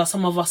older,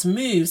 some of us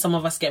move, some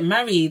of us get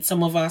married,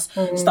 some of us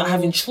start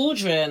having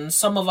children,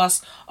 some of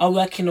us are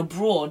working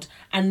abroad,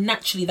 and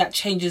naturally that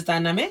changes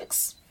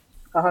dynamics.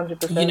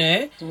 100%. You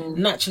know,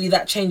 naturally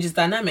that changes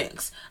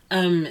dynamics.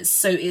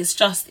 So it's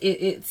just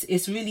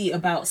it's really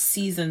about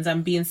seasons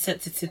and being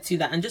sensitive to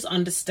that and just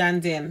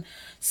understanding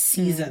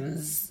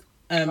seasons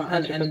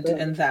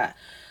and that.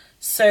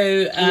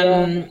 So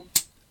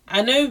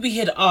I know we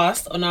had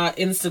asked on our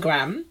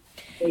Instagram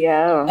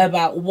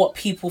about what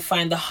people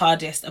find the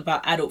hardest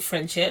about adult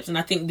friendships, and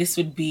I think this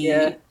would be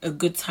a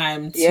good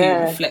time to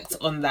reflect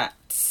on that.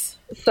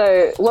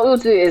 So what we'll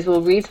do is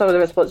we'll read some of the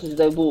responses.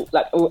 That we'll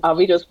I'll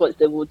read the responses.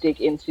 That we'll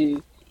dig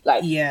into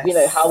you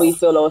know, how we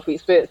feel or if we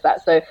experience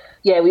that. So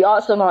we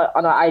asked on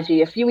our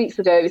IG a few weeks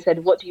ago. We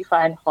said, what do you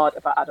find hard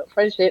about adult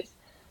friendships?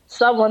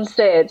 Someone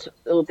said,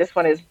 this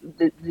one is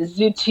the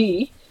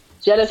Zuti,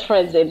 jealous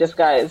friends in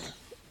disguise.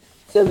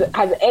 Does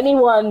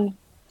anyone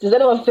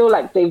feel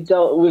like they've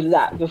dealt with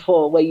that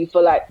before, where you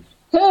feel like,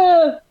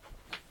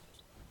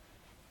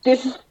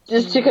 this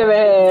chick over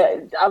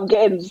here, I'm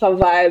getting some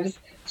vibes.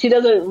 She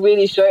doesn't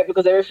really show it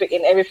because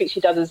everything she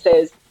does and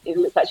says, it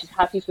looks like she's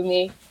happy for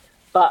me.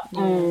 But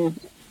do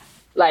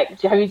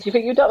you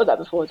think you've dealt with that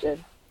before,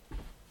 Jen?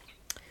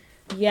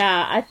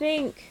 Yeah, I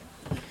think.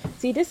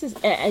 See, this is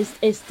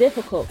it's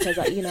difficult because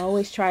I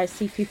always try to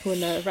see people in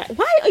the right.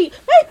 Why are you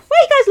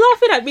guys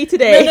laughing at me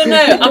today? No,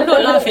 I'm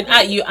not laughing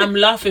at you. I'm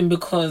laughing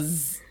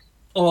because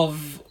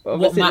of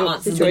what my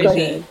answer's going to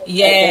be.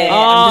 Yeah,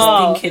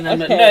 I'm just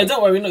thinking. Okay. No,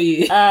 don't worry, not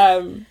you.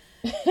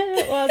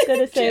 What I was going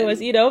to say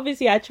was,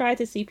 obviously I try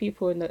to see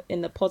people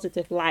in the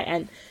positive light,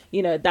 and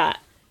that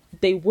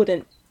they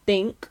wouldn't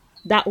think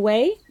that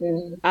way,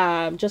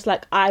 just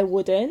like I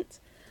wouldn't.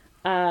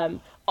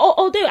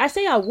 Although I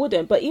say I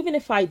wouldn't, but even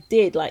if I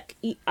did, I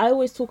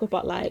always talk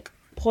about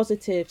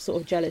positive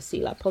sort of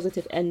jealousy,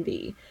 positive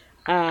envy.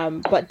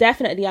 But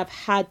definitely I've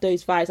had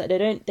those vibes.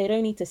 They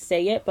don't need to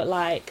say it, but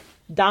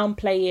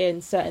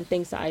downplaying certain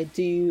things that I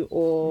do,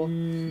 or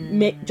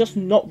just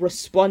not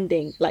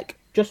responding,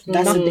 just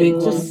that's nothing,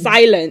 just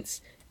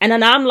silence. And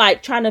then I'm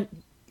trying to,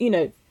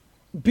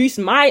 boost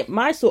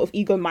my sort of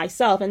ego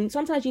myself. And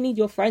sometimes you need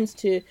your friends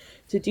to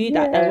do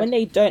that. And when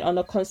they don't on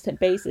a constant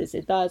basis,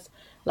 it does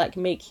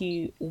make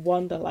you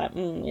wonder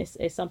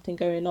is something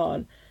going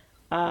on.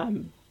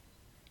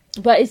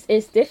 But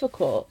it's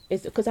difficult.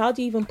 It's because how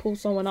do you even pull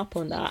someone up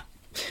on that?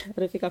 I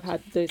don't think I've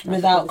had those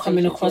without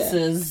coming across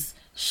as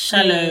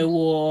shallow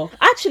or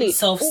actually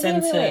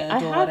self-centered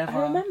or whatever.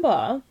 I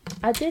remember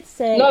I did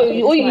say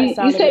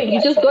you say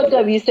you just got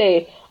them. You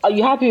say, are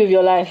you happy with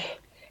your life?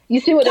 You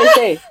see what they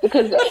say,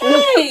 because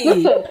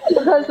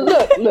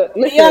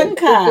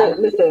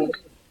listen.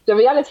 The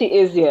reality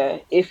is,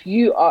 if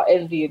you are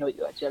envying or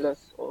you are jealous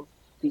of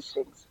these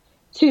things,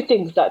 two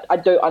things that I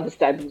don't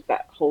understand with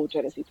that whole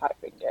jealousy type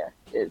thing,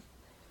 is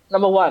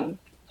number one,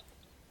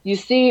 you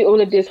see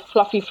all of this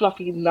fluffy,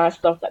 nice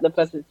stuff that the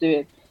person's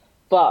doing,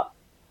 but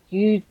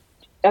you,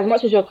 as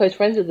much as you're close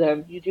friends with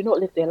them, you do not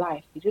live their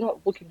life. You do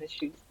not walk in their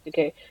shoes,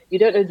 okay? You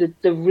don't know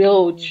the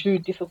real, true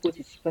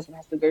difficulties this person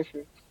has to go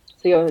through.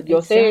 So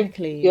you're saying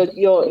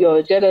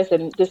you're jealous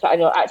and just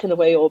and you're acting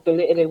away or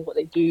belittling what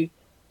they do.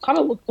 Come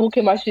and walk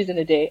in my shoes in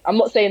a day. I'm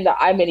not saying that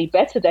I'm any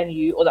better than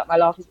you or that my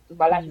life is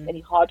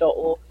any harder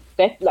or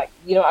better.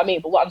 You know what I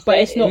mean? But what I'm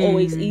saying, it's not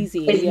always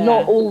easy. It's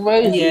not all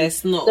rosy. Yeah,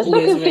 it's not. The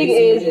second thing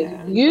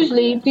is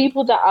usually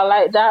people that are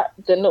like that,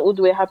 they're not all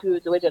the way happy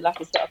with the way their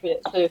life is set up here.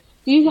 So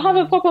you have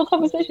a proper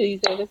conversation. You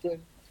say, listen,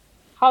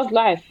 how's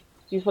life?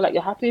 Do you feel like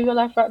you're happy with your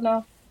life right now?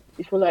 Do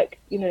you feel like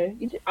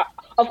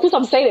of course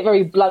I'm saying it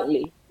very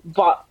bluntly.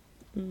 But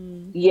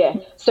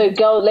so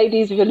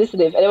ladies, if you're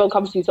listening, if anyone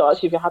comes to you to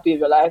ask you if you're happy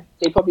with your life,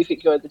 they probably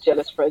think you're the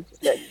jealous friend.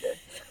 Just let you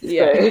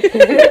know.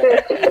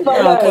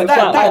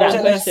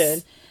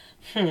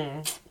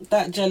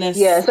 That jealous.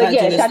 Yeah. So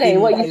Sade,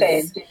 what are you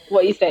saying?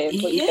 What are you saying?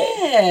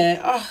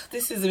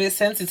 This is a bit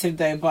sensitive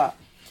though, but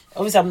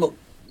obviously I'm not.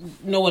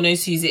 No one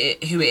knows who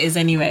it is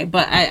anyway.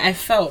 But I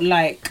felt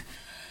like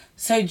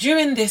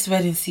during this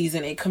wedding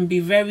season, it can be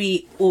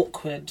very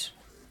awkward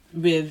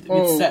with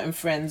certain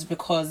friends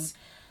because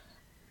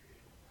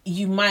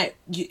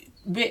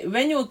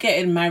when you're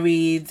getting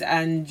married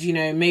and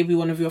maybe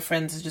one of your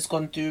friends has just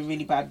gone through a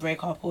really bad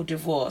breakup or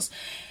divorce,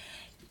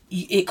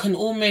 it can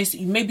almost,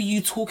 maybe you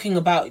talking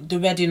about the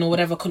wedding or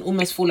whatever can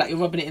almost feel like you're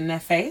rubbing it in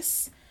their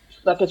face,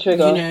 like a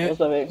trigger or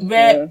something.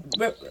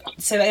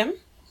 Say that again?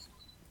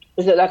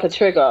 Is it like a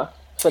trigger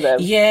for them?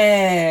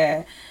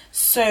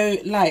 So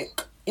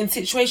in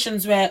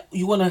situations where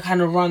you want to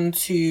kind of run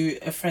to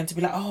a friend to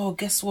be like, oh,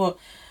 guess what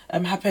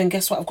happened,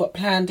 guess what I've got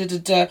planned,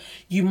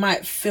 you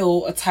might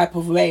feel a type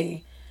of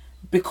way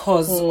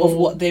because of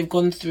what they've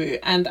gone through.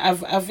 And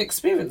I've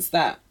experienced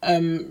that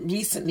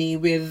recently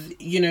with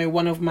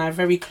one of my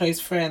very close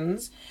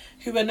friends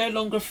who are no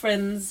longer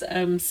friends,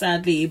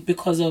 sadly,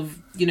 because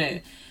of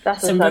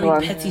some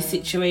very petty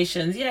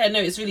situations.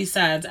 It's really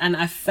sad, and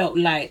I felt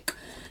like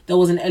there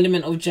was an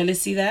element of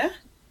jealousy there,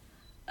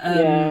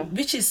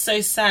 which is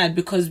so sad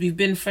because we've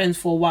been friends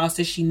for a while,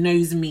 so she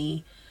knows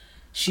me.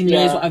 She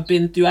knows what I've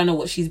been through. I know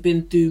what she's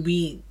been through.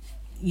 We,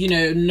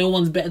 no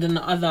one's better than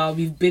the other.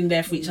 We've been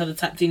there for each other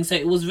type thing. So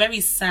it was very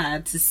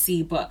sad to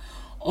see. But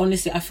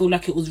honestly, I feel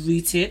like it was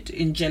rooted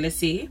in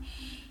jealousy.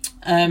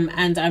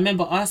 And I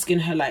remember asking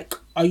her, like,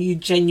 are you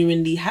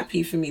genuinely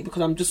happy for me?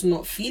 Because I'm just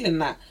not feeling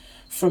that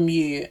from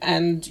you.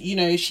 And, you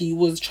know, she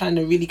was trying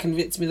to really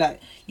convince me, like,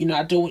 you know,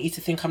 I don't want you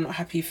to think I'm not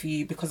happy for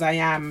you, because I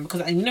am.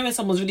 Because, you know, when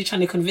someone's really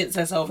trying to convince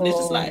herself, and it's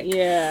just like,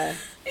 yeah,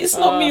 it's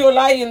not me you're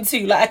lying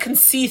to. Like, I can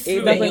see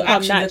through it. Your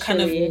actions are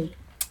kind of, naturally.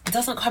 it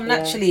doesn't come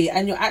naturally,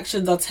 and your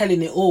actions are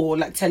telling it all,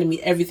 like telling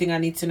me everything I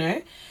need to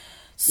know.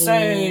 So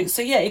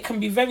yeah, it can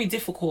be very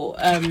difficult.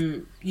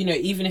 You know,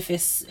 even if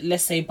it's,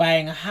 let's say,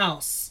 buying a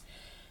house,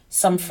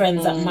 some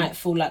friends that might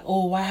feel like,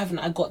 oh, why haven't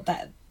I got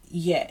that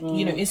yet?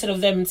 You know, instead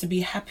of them to be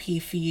happy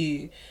for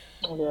you,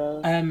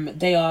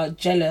 they are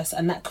jealous,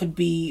 and that could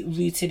be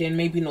rooted in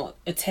maybe not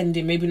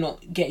attending, maybe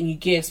not getting you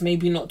gifts,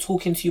 maybe not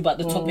talking to you about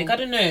the topic. I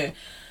don't know.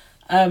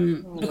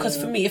 Because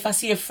for me, if I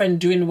see a friend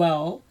doing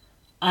well,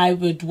 I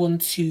would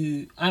want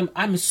to.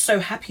 I'm so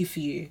happy for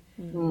you.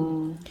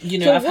 You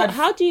know, So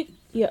how do you?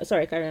 Yeah,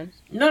 sorry, Karen.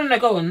 No,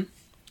 go on.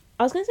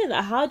 I was gonna say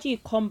that. How do you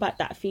combat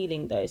that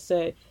feeling though?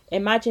 So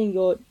imagine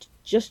you're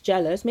just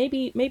jealous.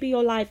 Maybe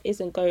your life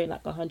isn't going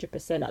like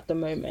 100% at the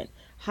moment.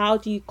 How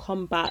do you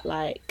combat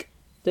like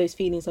those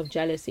feelings of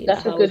jealousy?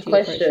 That's Like, a good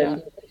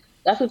question.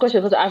 That's a good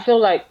question, because I feel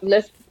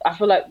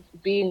like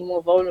being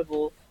more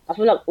vulnerable. I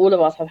feel like all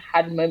of us have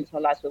had moments in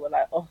our lives where we're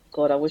like, oh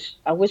God, I wish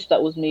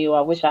that was me, or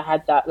I wish I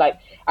had that. Like,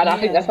 and I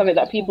think that's something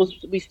that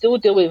we still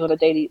deal with on a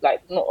daily,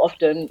 like, not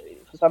often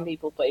for some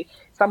people, but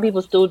some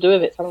people still do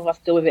with it. Some of us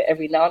deal with it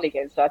every now and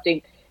again. So I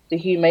think the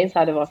humane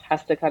side of us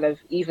has to kind of,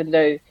 even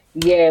though,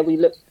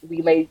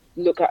 we may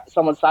look at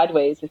someone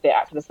sideways if they're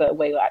acting a certain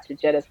way or acting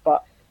jealous,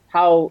 but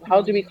how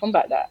do we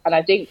combat that? And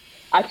I think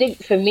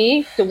for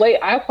me, the way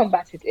I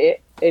combated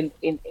it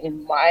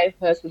in my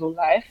personal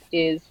life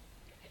is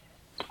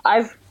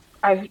I've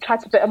tried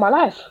to better my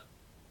life.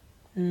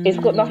 It's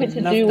got nothing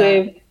to do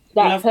with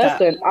that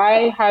person.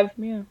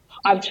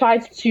 I've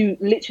tried to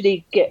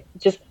literally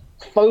just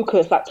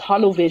focus, like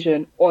tunnel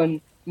vision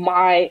on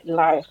my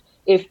life.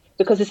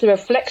 Because it's a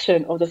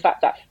reflection of the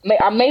fact that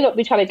I may not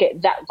be trying to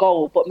get that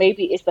goal, but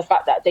maybe it's the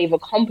fact that they've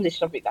accomplished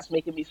something that's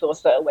making me feel a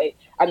certain way,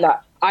 and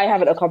that I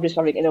haven't accomplished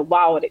something in a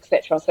while, and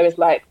etc. So it's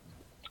like,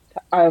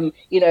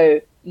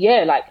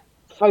 like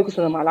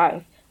focusing on my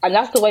life, and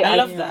that's the way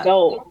I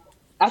felt.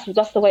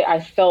 That's the way I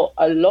felt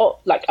a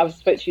lot. Like, I've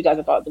spoke to you guys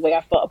about the way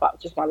I felt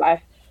about just my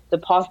life the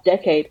past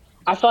decade.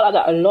 I felt like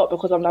that a lot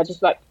because I'm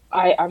just like,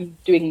 I'm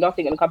doing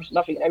nothing and accomplishing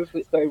nothing, and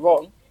everything's going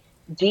wrong.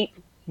 Deep,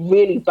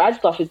 really bad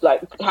stuff is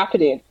like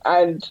happening,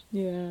 and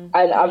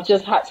I've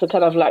just had to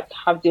kind of like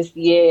have this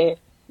year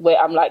where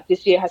I'm like,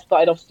 this year has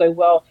started off so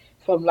well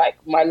from like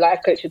my life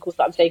coaching course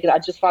that I'm taking. I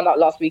just found out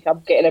last week I'm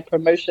getting a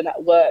promotion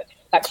at work.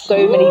 Like, so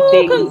many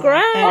things.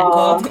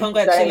 Congrats!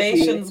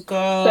 Congratulations,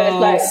 girl. So it's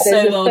like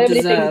there's so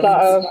many things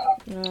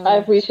that I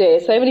appreciate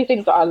it. So many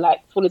things that I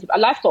like.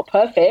 Life's not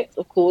perfect,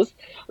 of course.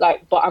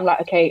 Like, but I'm like,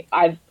 okay,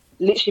 I've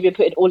literally been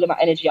putting all of my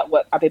energy at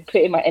work. I've been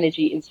putting my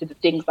energy into the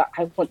things that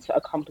I want to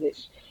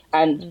accomplish,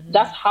 and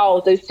that's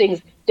how those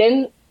things.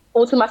 Then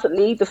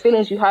automatically, the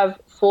feelings you have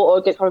for or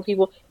against other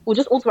people will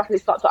just automatically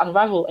start to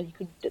unravel, and you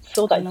can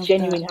feel that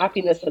genuine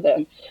happiness for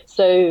them.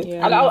 So, so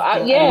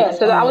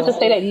I would just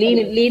say that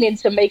lean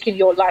into making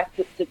your life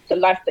the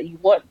life that you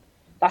want.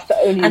 That's the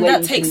only way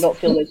you can not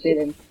feel those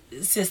feelings.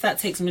 Sis, that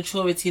takes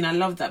maturity, and I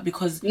love that,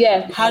 because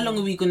how long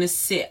are we going to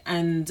sit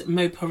and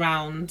mope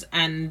around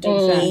and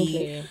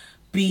be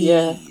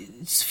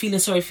feeling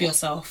sorry for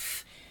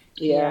yourself?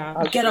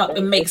 Get up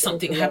and make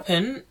something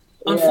happen.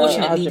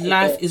 Unfortunately,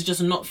 life is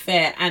just not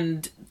fair,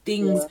 and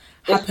things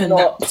happen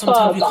that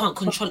sometimes we can't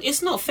control.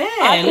 It's not fair.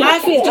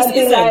 Life just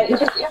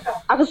isn't.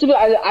 I can see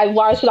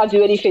why should I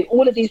do anything?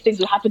 All of these things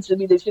will happen to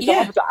me. There's things that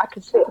happen that I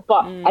can sit,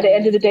 but at the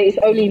end of the day, it's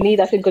only me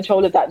that's in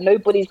control of that.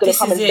 Nobody's going to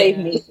come and save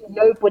me.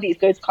 Nobody's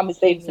going to come and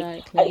save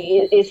me.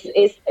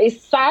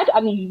 It's sad. I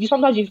mean,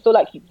 sometimes you feel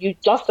like you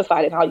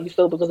justify it how you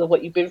feel because of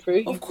what you've been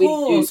through. Of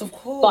course.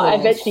 But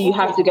eventually, you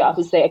have to get up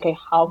and say, okay,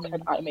 how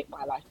can I make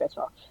my life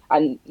better?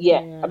 And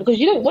because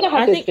you don't want to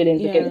have those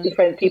feelings against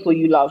different people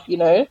you love, you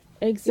know?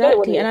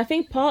 Exactly. And I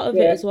think part of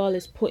it as well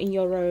is putting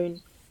your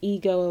own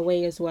ego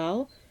away as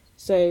well.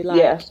 So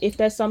like if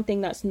there's something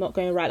that's not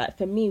going right, like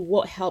for me,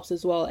 what helps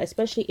as well,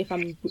 especially if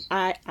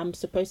I'm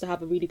supposed to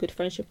have a really good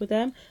friendship with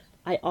them,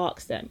 I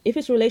ask them. If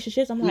it's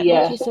relationships, I'm like,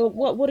 okay, so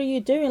what are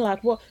you doing?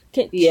 Like, what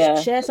can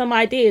share some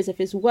ideas? If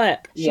it's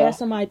work, share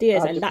some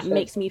ideas, 100%. And that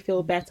makes me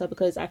feel better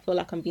because I feel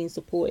like I'm being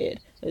supported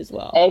as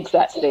well.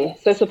 Exactly.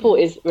 So support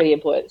is really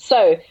important.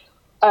 So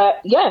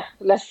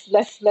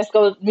let's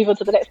go move on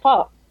to the next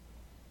part.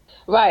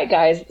 Right,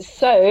 guys.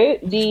 So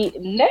the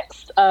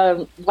next,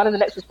 one of the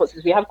next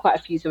responses, we have quite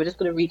a few, so we're just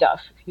going to read out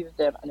a few of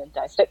them and then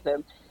dissect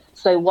them.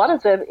 So one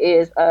of them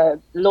is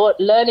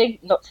learning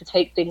not to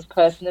take things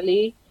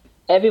personally.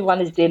 Everyone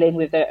is dealing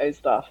with their own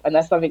stuff, and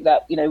that's something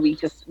that we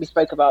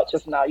spoke about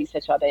just now. You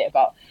said, Sade,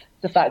 about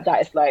the fact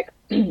that it's like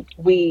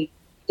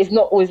it's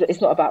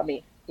not about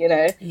me,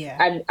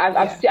 And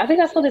I think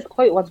I saw this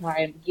quote one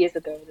time years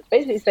ago. It's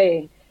basically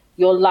saying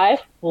your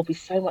life will be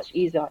so much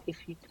easier if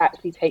you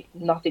actually take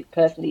nothing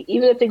personally.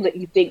 Even the things that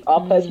you think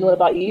are personal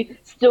about you,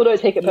 still don't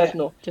take it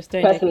personal. Just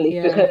don't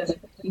personally, take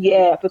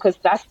it, because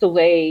that's the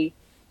way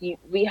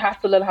we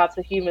have to learn how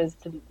to humans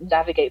to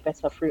navigate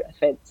better through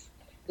offense.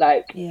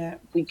 Like,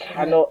 we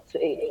cannot.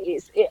 I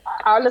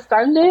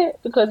understand it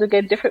because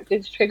again, different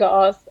things trigger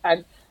us,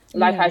 and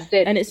like I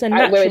said, and it's a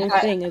natural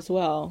thing as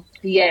well.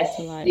 Yes,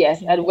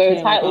 and we're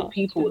entitled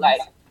people.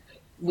 Like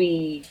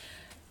we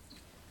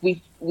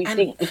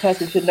think the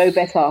person should know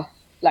better.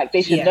 Like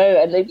they should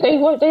know, and they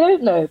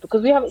don't know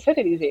because we haven't said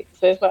anything.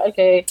 So it's like,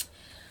 okay,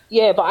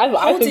 but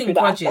I've been through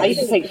that. I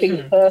used to take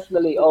things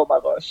personally. Oh my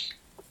gosh.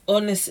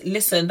 Honestly,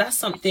 listen, that's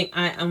something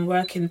I am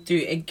working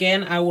through.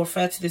 Again, I will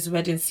refer to this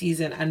wedding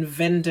season and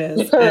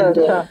vendors. And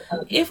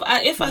if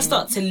I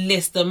start to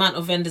list the amount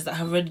of vendors that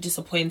have already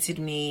disappointed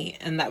me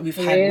and that we've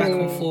had back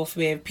and forth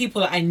with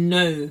people that I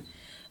know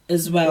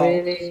as well,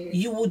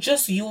 you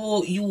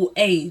will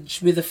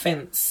age with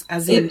offense,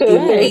 as in it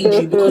will age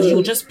you because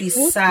you'll just be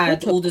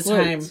sad all the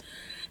time.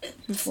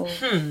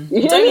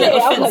 Don't let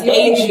offense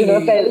age you.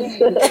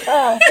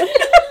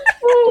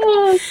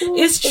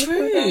 It's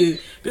true.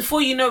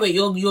 Before you know it,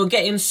 you're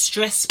getting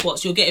stress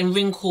spots, you're getting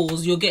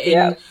wrinkles, you're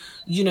getting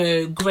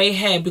grey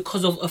hair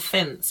because of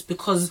offense,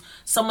 because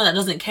someone that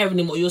doesn't care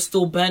anymore, you're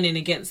still burning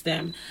against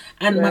them.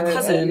 And my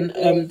cousin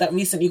that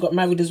recently got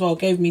married as well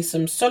gave me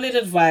some solid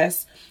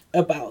advice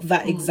about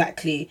that,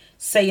 exactly,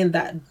 saying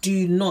that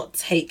do not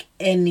take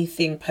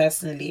anything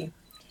personally.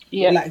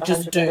 Like,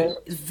 just 100%. Don't.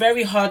 It's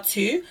very hard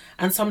to,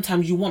 and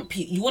sometimes you want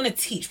to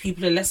teach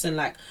people a lesson.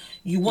 Like,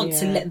 you want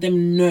to let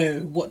them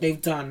know what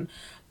they've done,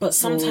 but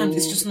sometimes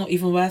it's just not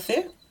even worth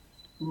it.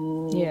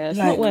 It's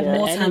not worth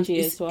the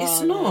energy as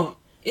well.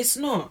 It's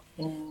not.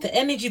 The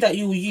energy that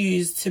you will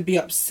use to be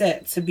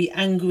upset, to be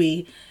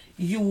angry,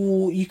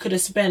 you could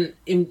have spent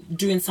in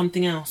doing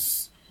something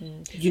else.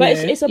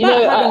 It's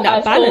about having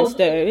that balance,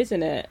 though,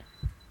 isn't it?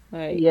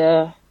 Like,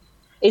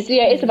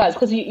 it's about,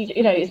 because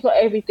you know, it's not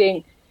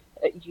everything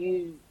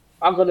you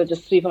are gonna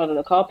just sweep under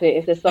the carpet.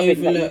 If there's something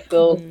that you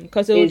feel,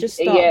 because it will just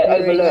start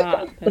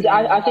overlooked. Because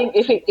I think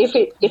if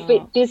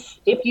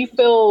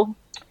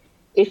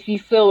you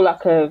feel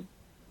like I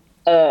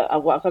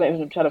can't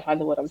even try to find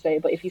the word I'm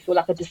saying, but if you feel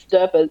like a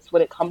disturbance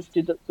when it comes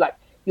to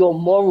your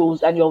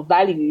morals and your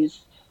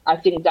values, I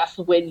think that's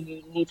when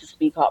you need to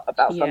speak up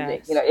about something.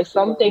 You know, if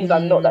some things are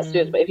not that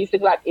serious, but if you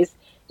think like it's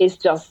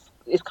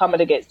coming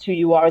against who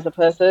you are as a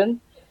person,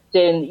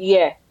 then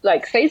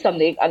say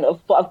something.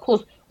 But of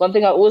course, one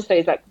thing I always say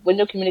is, like, when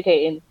you're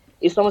communicating,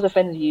 if someone's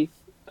offended you,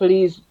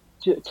 please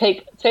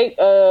take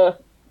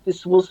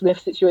this Will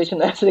Smith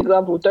situation as an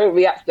example. Don't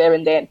react there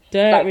and then.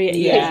 Take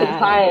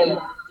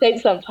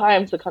some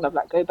time to kind of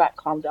like go back,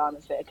 calm down,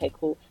 and say, okay,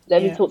 cool.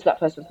 Let me talk to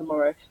that person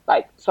tomorrow.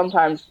 Like,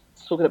 sometimes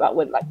talking about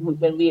when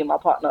me and my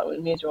partner,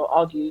 when me and Joel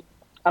argue,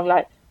 I'm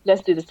like,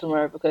 let's do this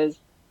tomorrow because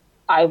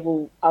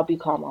I'll be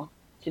calmer. Do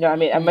you know what I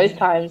mean? And most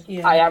times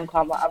I am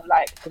calmer. I'm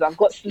like, because I've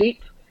got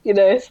sleep. You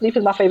know, sleep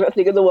is my favorite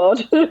thing in the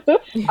world.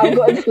 I've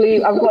got to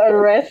sleep. I've got to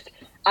rest.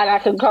 And I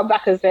can come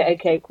back and say,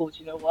 okay, cool,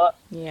 do you know what?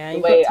 Yeah,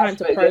 you've got time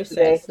to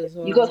process as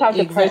well. You've got time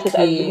to process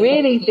and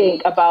really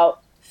think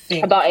about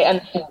it. And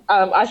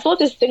I saw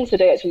this thing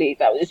today, actually,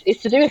 that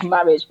it's to do with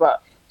marriage,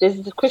 but there's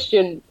this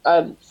Christian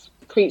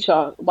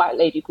preacher, white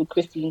lady called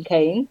Christine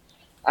Kane,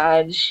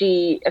 and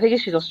I think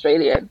she's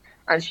Australian,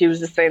 and she was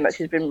just saying that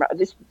she's been married.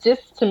 This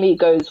to me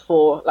goes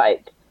for,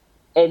 like,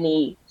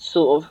 any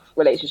sort of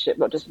relationship,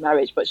 not just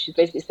marriage, but she's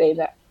basically saying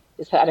that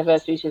it's her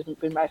anniversary. She's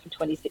been married for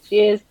 26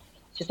 years.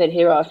 She said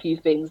here are a few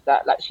things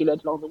that she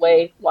learned along the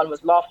way. One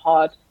was laugh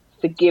hard,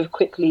 forgive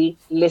quickly,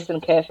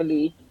 listen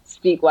carefully,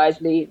 speak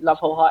wisely, love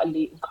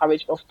wholeheartedly,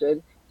 encourage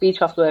often, be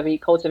trustworthy,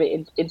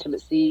 cultivate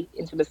intimacy,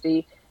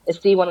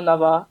 esteem one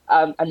another,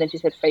 and then she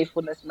said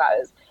faithfulness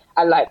matters.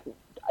 And like,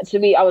 to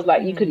me, I was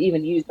like, you could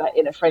even use that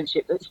in a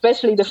friendship,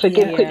 especially the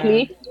forgive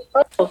quickly.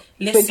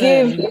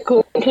 Forgive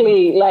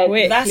quickly,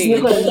 like that's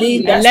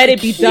let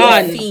it be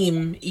done.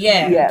 Theme,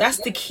 that's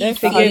the key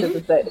thing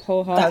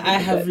that I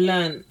have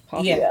learned.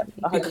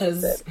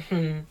 Because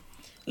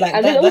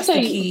that's the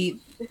key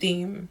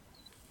theme.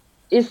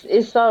 It's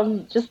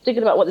just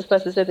thinking about what this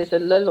person said. They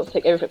said, learn not to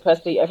take everything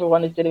personally.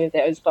 Everyone is dealing with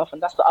their own stuff,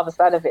 and that's the other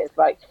side of it. It's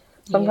like,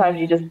 sometimes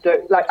you just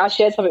don't, like, I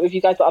shared something with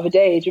you guys the other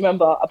day, do you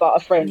remember, about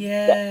a friend?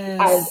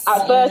 And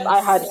at first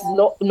I had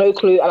no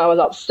clue, and I was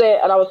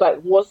upset, and I was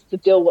like, what's the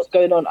deal, what's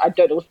going on? I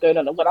don't know what's going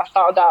on. And when I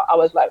found out, I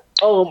was like,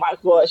 oh my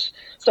gosh.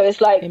 So it's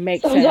like,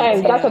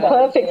 sometimes that's a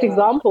perfect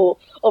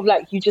example of,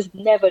 like, you just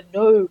never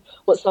know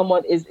what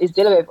someone is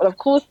dealing with. And of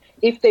course,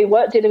 if they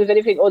weren't dealing with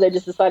anything, or they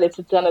just decided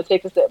to kind of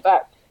take a step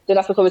back, then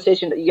that's a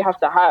conversation that you have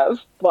to have.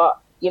 But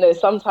you know,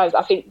 sometimes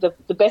I think the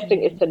best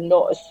thing is to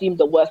not assume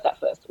the worst at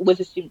first. Always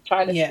assume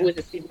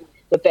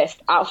the best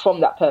out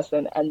from that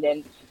person, and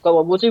then go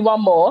on. We'll do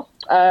one more.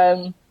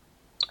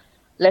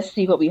 Let's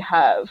see what we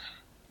have.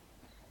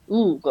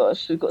 Ooh,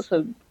 gosh, we've got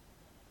some.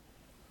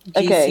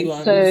 Okay,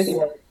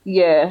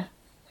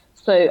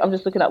 so I'm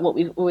just looking at what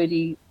we've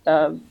already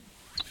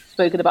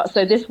spoken about.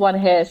 So this one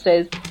here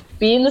says,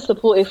 being the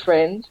supportive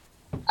friend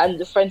and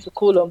the friends to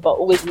call on, but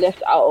always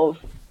left out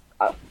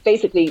of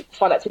basically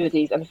fun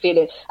activities and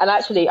feeling. And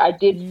actually, I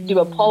did do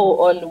a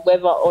poll on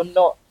whether or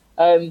not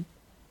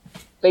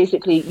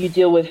basically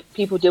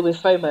people deal with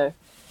FOMO.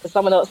 So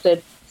someone else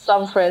said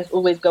some friends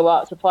always go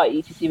out to party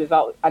etc.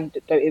 without and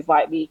don't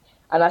invite me.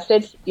 And I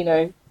said,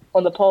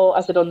 on the poll,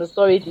 I said on the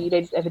story, do you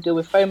ladies ever deal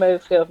with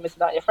FOMO, fear of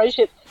missing out on your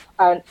friendship?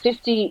 And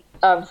 47%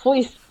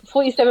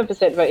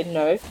 voted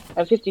no,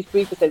 and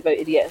 53%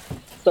 voted yes.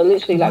 So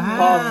literally, like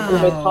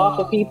almost half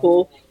of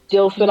people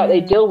feel like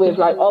they deal with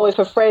like, oh, if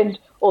a friend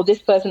or this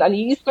person, and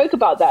you spoke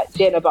about that,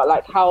 Jen, about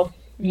like how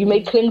you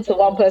may cling to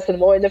one person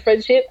more in the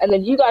friendship, and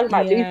then you guys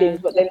might do things,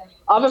 but then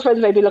other friends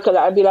maybe look at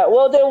that and be like,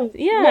 well, then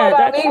what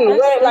about me?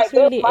 That's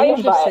really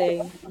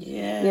interesting.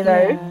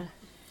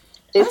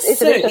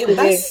 It's an interesting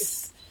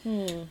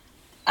thing.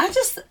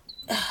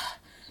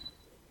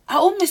 I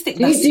almost think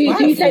that's do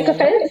you take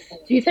offense?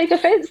 Do you take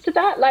offense to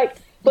that? Like,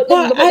 but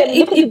then I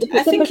think it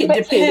depends.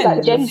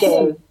 That Jen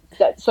gave.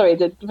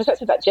 The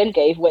perspective that Jen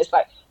gave, where it's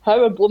like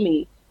her and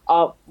Bumi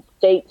are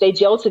they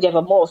gel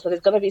together more. So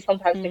there's going to be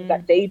sometimes things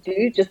that they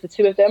do, just the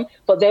two of them.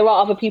 But there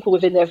are other people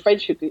within their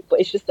friendship group. But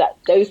it's just that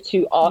those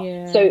two are.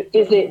 Yeah. So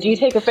do you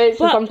take offense?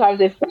 But sometimes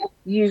if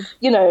you've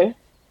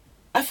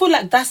I feel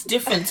like that's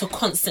different to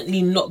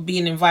constantly not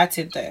being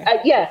invited there.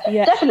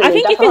 Definitely. I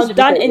think if it's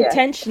done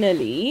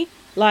intentionally,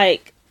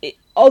 like,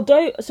 I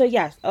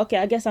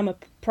guess I'm a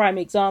prime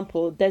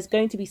example. There's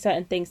going to be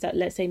certain things that,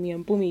 let's say, me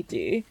and Bumi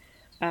do,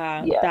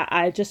 that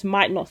I just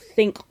might not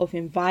think of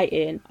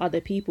inviting other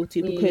people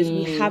to because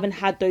we haven't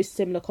had those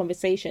similar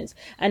conversations.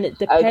 And it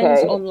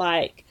depends on,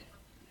 like,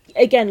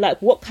 again,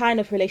 like, what kind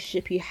of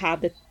relationship you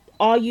have.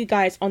 Are you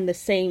guys on the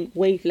same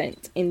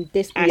wavelength in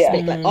this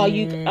aspect? Like, are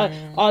you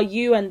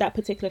and that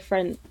particular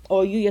friend,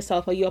 or you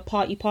yourself, are you a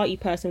party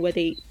person where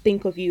they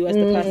think of you as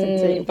the person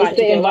to invite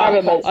to go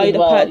out? Are you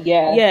are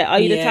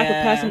you the type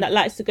of person that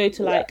likes to go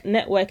to like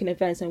networking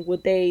events, and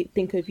would they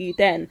think of you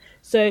then?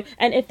 So,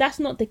 and if that's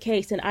not the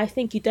case, then I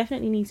think you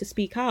definitely need to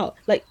speak out.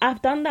 Like,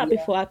 I've done that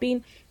before. I've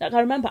been like, I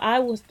remember I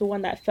was the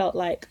one that felt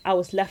like I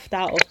was left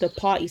out of the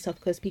party stuff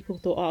because people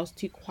thought I was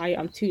too quiet.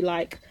 I'm too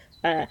like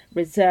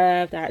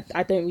reserved.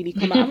 I don't really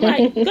come out. I'm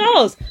like,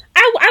 girls,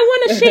 I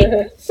want to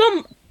shake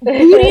some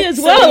booty as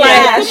well.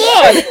 Like,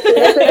 come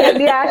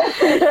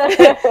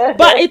on.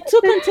 But it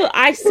took until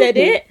I said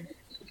it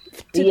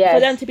for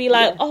them to be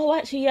like, oh,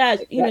 actually,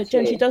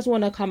 Jen, she does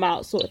want to come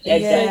out, sort of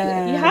thing. So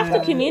you have to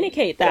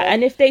communicate that.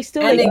 And if they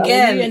still ignore you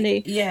and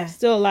they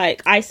still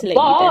like isolate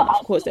you, then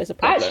of course there's a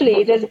problem.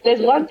 Actually,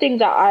 there's one thing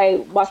that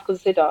I must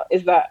consider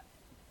is that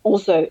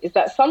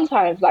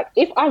sometimes, like,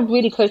 if I'm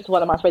really close to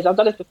one of my friends, I've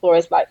done this before,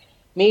 it's like,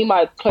 me and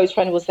my close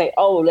friend will say,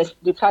 oh,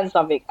 we plan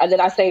something. And then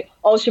I say,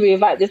 oh, should we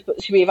invite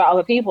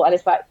other people? And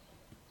it's like,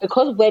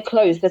 because we're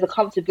close, there's a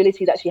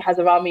comfortability that she has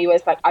around me where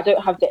it's like, I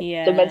don't have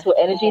the mental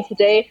energy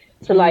today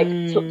to like,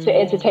 to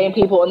entertain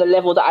people on the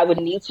level that I would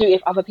need to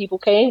if other people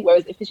came.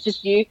 Whereas if it's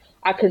just you,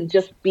 I can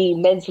just be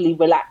mentally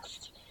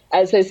relaxed.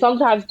 And so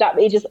sometimes that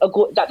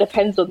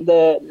depends on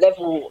the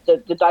level,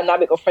 the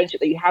dynamic of friendship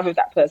that you have with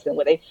that person,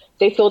 where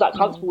they feel that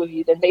comfortable with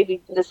you, then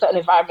maybe there's certain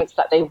environments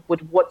that they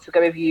would want to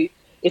go with you.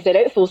 If they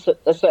don't feel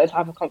a certain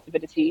type of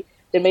comfortability,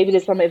 then maybe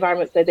there's some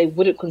environments that they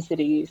wouldn't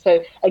consider you.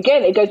 So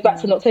again, it goes back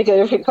to not taking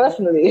everything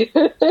personally.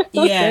 And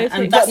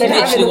that's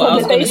literally what I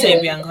was going to say,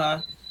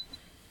 Bianca.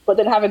 But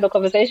then having the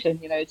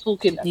conversation,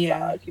 talking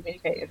and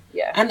communicating.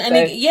 And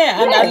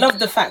I love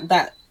the fact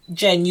that,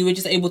 Jen, you were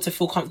just able to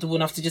feel comfortable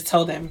enough to just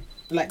tell them,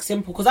 like,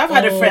 simple. Because I've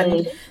had a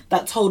friend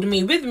that told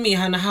me, with me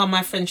and how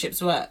my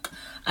friendships work,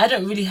 I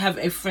don't really have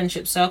a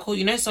friendship circle.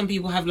 Some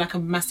people have like a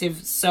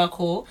massive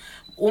circle.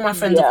 All my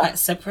friends are quite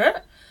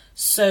separate.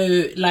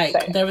 So,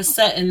 like, there are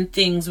certain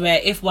things where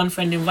if one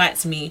friend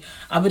invites me,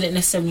 I wouldn't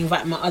necessarily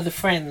invite my other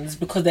friends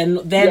because they're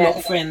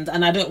not friends,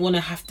 and I don't want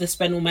to have to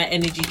spend all my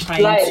energy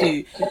trying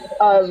to...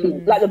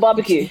 like the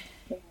barbecue.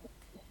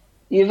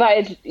 You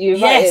invited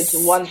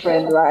one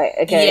friend, right?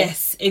 Okay.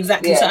 Yes,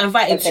 exactly. So I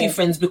invited two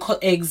friends because...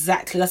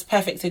 Exactly, that's a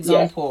perfect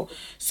example. Yeah.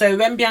 So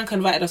when Bianca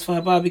invited us for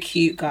her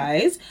barbecue,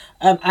 guys,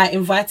 I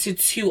invited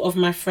two of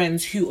my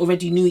friends who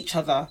already knew each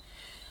other.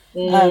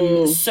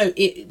 So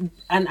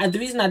the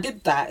reason I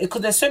did that is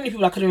because there's so many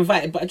people I could have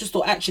invited, but I just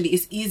thought actually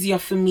it's easier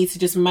for me to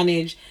just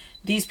manage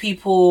these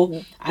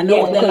people. I know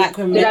what they're like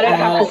when we're out. I don't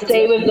have to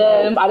stay with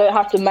them. I don't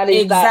have to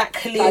manage that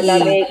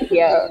dynamic.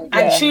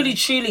 And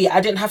truly, I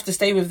didn't have to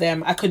stay with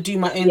them. I could do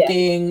my own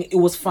thing. It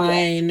was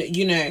fine,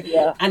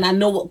 And I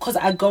know because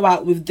I go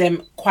out with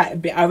them quite a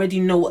bit. I already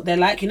know what they're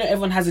like.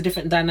 Everyone has a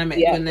different dynamic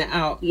when they're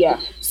out.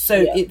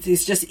 So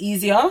it's just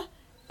easier.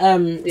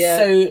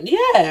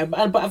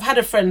 But I've had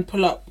a friend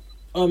pull up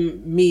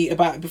me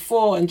about it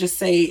before and just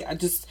say, you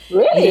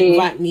don't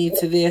invite me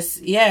to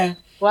this.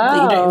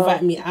 Wow. You don't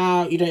invite me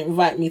out, you don't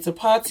invite me to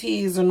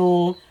parties and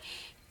all.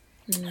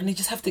 And you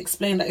just have to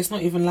explain that it's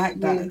not even like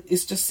that.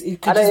 It's just,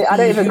 it could I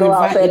don't even go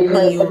out for any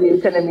friends of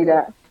you telling me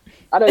that.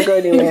 I don't go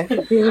anywhere. I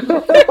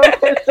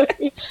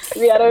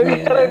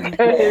don't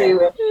go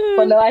anywhere.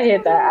 But no, I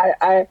hear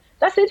that.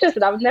 That's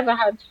interesting. I've never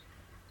had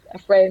a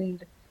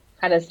friend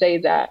kind of say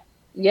that.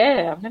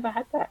 Yeah, I've never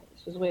had that.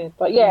 This was weird.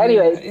 But yeah,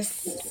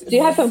 anyways,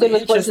 you had some good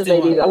responses,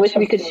 ladies. I wish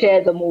we could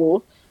share them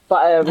all,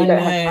 but we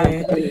don't have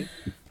time to.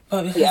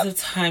 But because of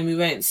time, we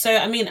won't. So,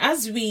 I mean,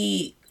 should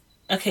we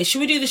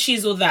do the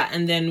she's or that,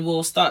 and then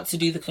we'll start to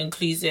do the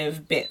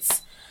conclusive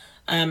bits.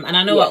 And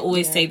I know I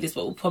always say this,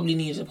 but we'll probably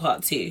need a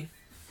part 2.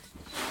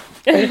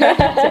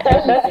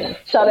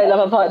 Charlotte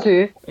love a part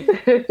 2.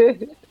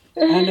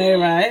 I know,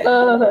 right?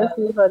 Oh, that's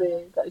too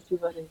funny. That's too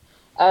funny.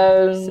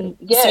 So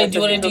do you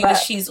want to do the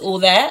she's all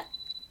that?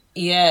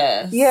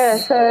 Yes. Yeah,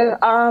 so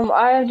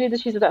I am doing the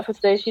she's all that for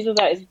today. She's all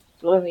that is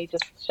only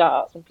just shout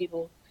out some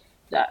people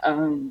that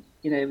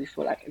we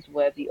feel like is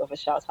worthy of a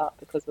shout out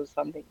because of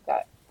something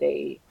that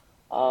they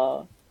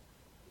are,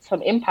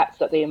 some impacts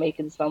that they are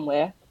making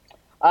somewhere.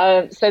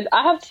 So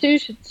I have 2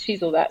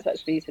 she's all that's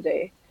actually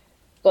today,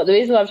 but the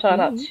reason why I'm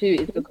shouting out 2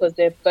 is because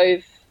they're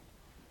both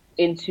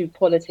into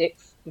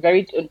politics,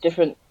 very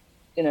different,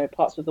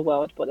 parts of the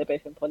world, but they're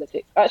both in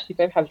politics. Actually,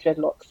 both have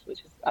dreadlocks, which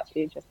is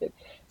actually interesting.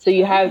 So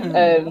you have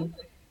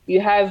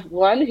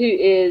one who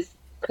is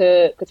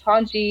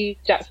Ketanji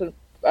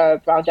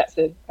Brown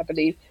Jackson, I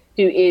believe,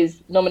 who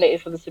is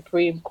nominated for the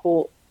Supreme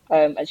Court,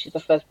 and she's the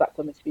first Black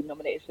woman to be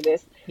nominated for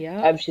this.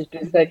 Yeah. She's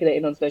been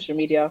circulating on social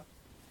media.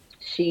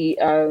 She,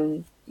 I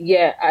don't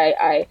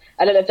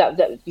know if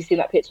that you've seen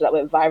that picture that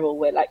went viral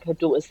where like her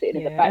daughter's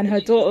sitting in the back and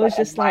her daughter was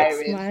just like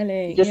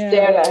smiling, just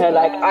staring at her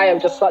like, I am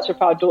just such a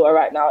proud daughter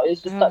right now. It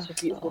was just such a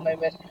beautiful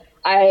moment.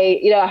 I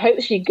hope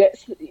she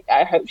gets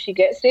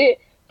it,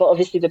 but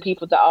obviously the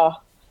people that are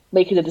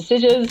making the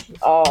decisions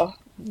are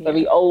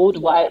very old,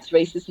 white,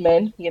 racist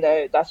men.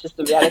 That's just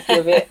the reality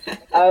of it.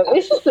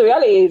 It's just the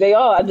reality. They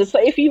are. And just,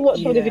 if you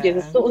watch some of the videos,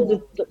 it's sort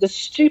of the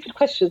stupid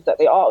questions that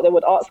they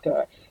would ask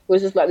her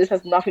was just like, this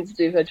has nothing to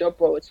do with her job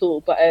role at all.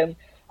 But I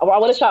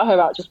want to shout her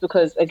out just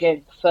because,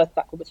 again, the first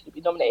Black woman to be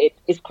nominated.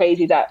 It's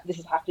crazy that this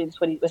is happening.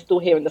 We're still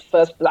hearing the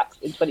first Blacks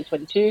in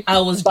 2022. I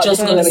was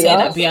just going to say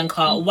that,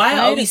 Bianca. Why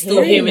are we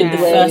still hearing the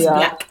first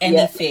Black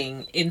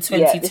anything in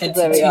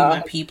 2022,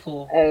 my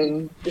people?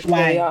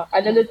 Why?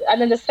 And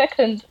then the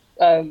second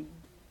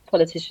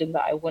politician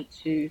that I want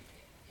to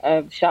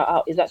shout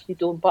out is actually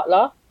Dawn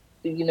Butler.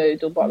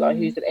 Dawn Butler,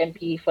 who's an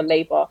MP for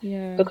Labour,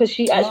 because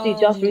she actually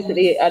just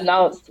recently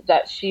announced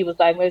that she was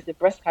diagnosed with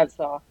breast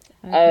cancer.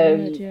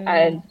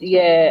 And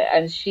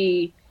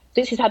she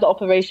thinks she's had the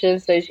operation,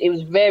 so it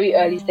was very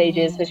early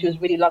stages, so she was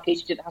really lucky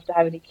she didn't have to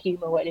have any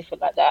chemo or anything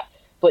like that.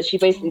 But she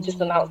basically just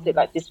announced it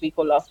like this week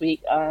or last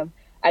week. And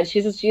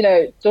she's just,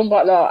 Dawn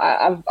Butler,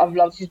 I've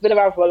loved. She's been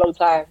around for a long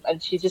time,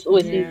 and she just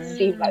always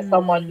seemed like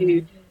someone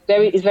who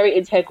is very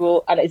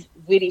integral and is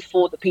really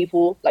for the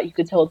people. Like you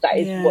could tell that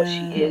is what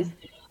she is.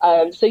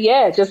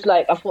 Just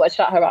like I thought I'd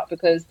shout her out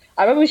because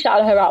I remember we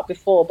shouted her out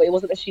before, but it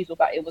wasn't a she's all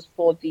that. It was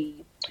for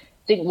I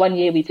think one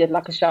year we did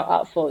like a shout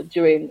out for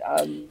during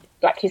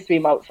Black History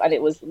Month, and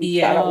it was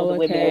shout out all the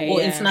women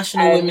or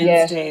International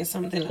Women's Day,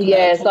 something like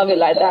that. Something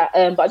like that.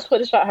 But I just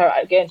wanted to shout her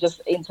out again,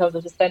 just in terms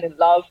of just sending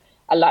love.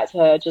 I liked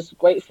her, just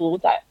grateful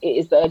that it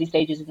is the early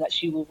stages and that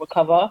she will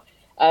recover,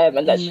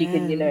 and that she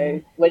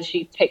can, when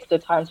she takes the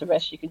time to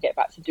rest, she can get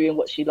back to doing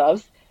what she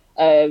loves.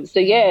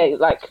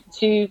 Like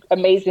 2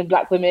 amazing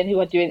Black women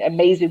who are doing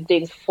amazing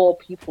things for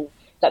people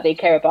that they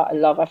care about and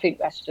love. I think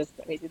that's just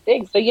an amazing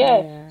thing. So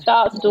shout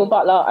out to Dawn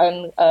Butler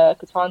and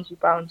Ketanji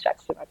Brown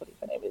Jackson, I believe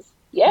her name is.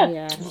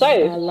 So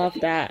I love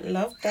that.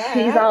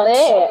 She's out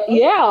there.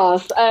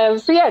 Yes.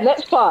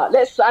 Next part.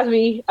 Let's as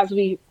we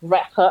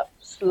wrap up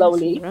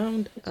slowly.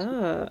 Round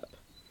up.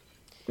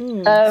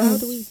 How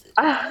do we?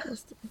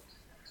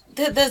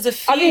 There's a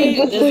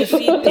few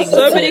things.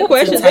 So many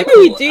questions. Maybe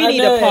we do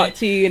need a part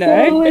 2.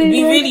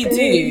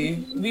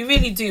 We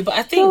really do. But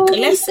I think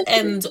let's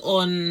end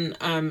on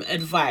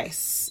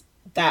advice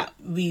that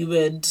we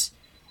would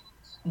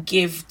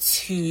give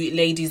to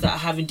ladies that are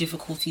having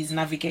difficulties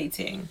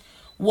navigating.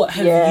 What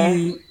have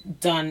you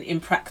done in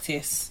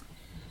practice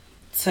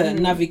to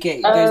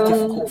navigate those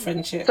difficult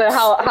friendships? So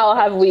how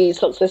have we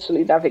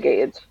successfully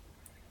navigated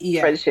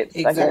friendships?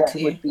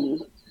 Exactly. Would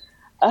be.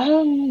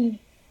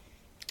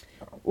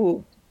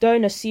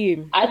 Don't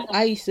assume.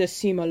 I used to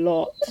assume a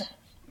lot.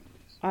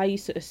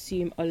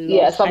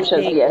 Yeah,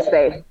 assumptions.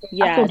 Same.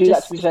 Yeah, I can do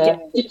that to be fair.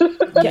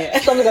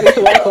 Something I need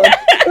to work on.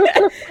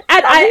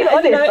 And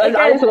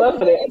I need to work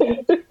on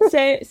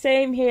it.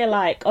 Same here.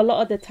 Like a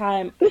lot of the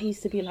time, I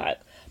used to be like,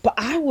 but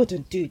I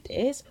wouldn't do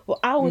this, or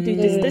I would do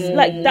this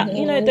like that.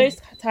 Those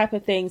type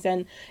of things,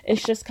 and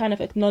it's just kind of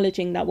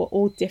acknowledging that we're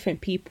all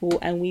different people,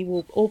 and we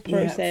will all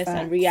process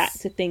and react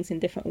to things in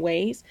different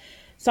ways.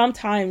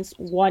 Sometimes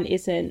one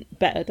isn't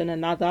better than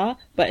another,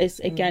 but it's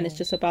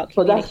just about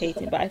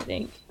communicating. But I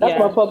think that's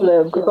my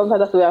problem, because sometimes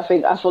that's the way I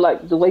think. I feel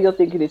like the way you're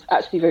thinking is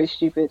actually very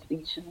stupid.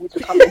 You should need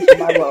to come into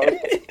my world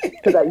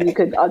so that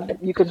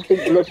you can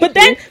think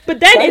logically.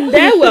 But then in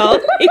their world,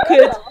 it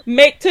could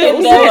make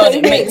total sense.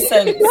 It makes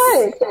sense.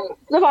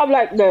 No, I'm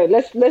like, no.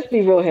 Let's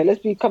be real here.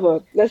 Come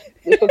on.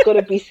 If we're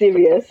gonna be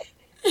serious,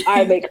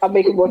 I'm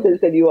making more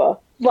sense than you are.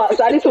 But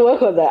so I need to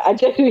work on that. I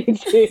genuinely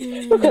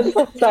do, because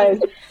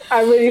sometimes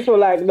I really feel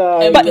like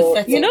no.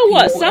 But you know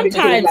what?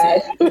 Sometimes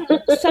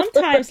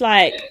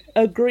like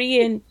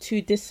agreeing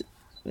to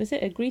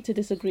agree to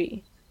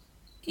disagree?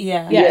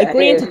 Yeah,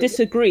 agreeing to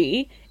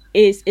disagree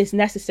is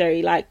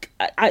necessary. Like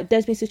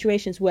there's been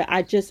situations where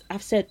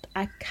I've said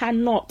I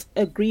cannot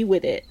agree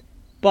with it,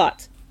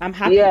 but I'm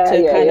happy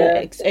to kind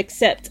of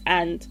accept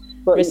and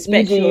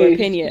respect your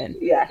opinion.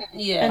 Yeah,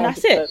 and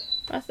that's it.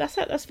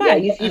 That's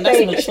fine. Yeah, you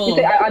say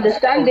I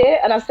understand it,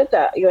 and I've said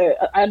that. You know,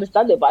 I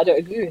understand it, but I don't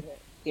agree with it.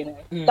 You know,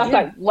 that's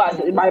like what,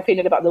 in my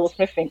opinion, about the Will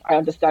Smith thing. I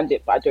understand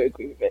it, but I don't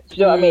agree with it. Do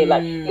you know what I mean?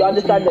 Like, you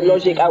understand the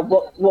logic and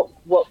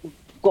what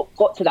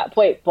got to that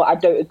point, but I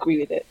don't agree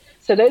with it.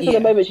 So those are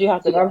the moments you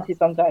have to come to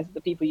sometimes with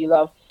the people you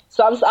love.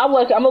 So I'm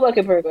a work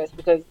in progress,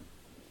 because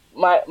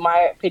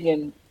my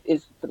opinion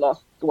is the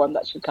one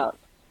that should count.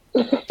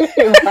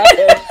 in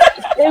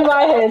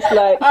my head,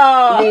 like,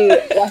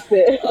 that's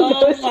it.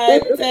 Oh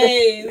my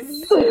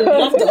days!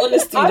 Love the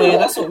honesty there.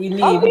 That's what we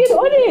need.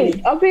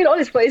 I'm being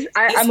honest, but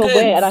I'm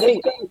aware, and I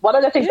think one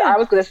of the things that I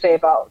was going to say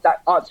about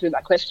that, answering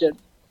that question,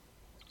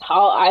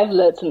 how I'm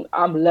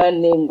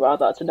learning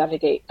rather to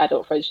navigate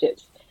adult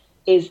friendships,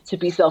 is to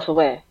be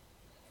self-aware.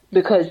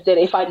 Because then,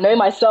 if I know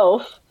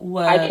myself,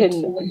 I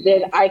can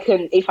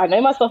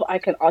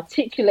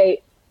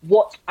articulate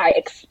what I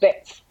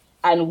expect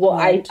and what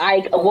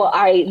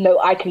I know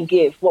I can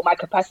give, what my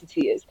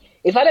capacity is.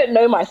 If I don't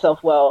know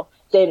myself well,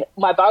 then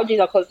my boundaries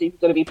are constantly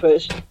going to be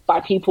pushed by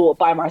people or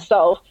by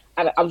myself,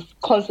 and I'm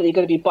constantly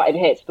going to be butting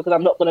heads because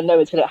I'm not going to know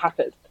until it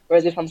happens.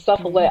 Whereas if I'm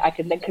self-aware, I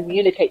can then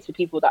communicate to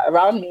people that are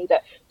around me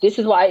that this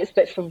is what I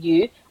expect from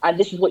you, and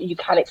this is what you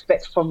can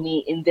expect from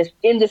me in this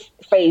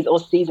phase or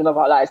season of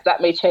our lives.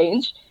 That may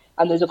change,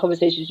 and those are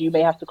conversations you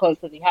may have to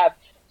constantly have.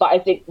 But I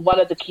think one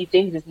of the key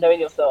things is knowing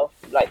yourself.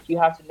 Like, you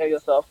have to know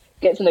yourself.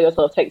 Get to know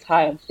yourself takes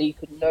time, so you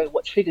can know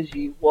what triggers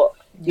you, what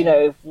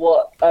your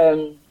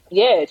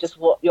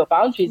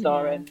boundaries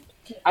are, and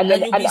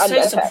then you'll be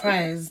so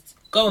surprised.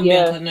 Go on,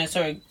 Bianca. No,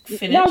 sorry.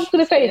 Finish. No, I was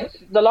going to say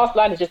the last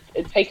line is just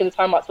taking the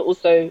time out to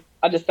also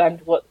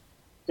understand what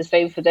the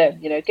same for them.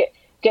 You know,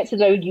 get to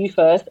know you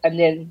first, and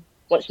then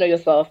once you know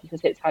yourself, you can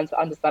take time to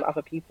understand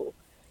other people.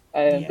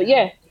 But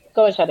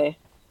go on, Shade.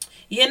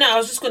 Yeah, no, I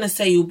was just going to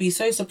say, you'll be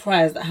so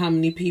surprised at how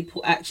many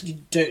people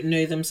actually don't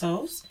know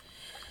themselves.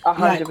 100%.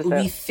 Like,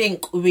 we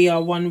think we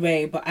are one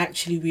way, but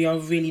actually we are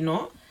really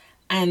not.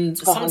 And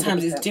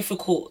sometimes 100%. It's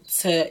difficult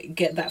to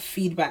get that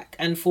feedback.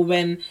 And for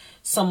when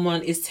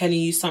someone is telling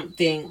you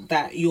something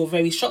that you're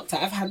very shocked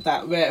at. I've had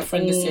that where a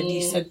friend has said,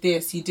 you said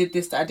this, you did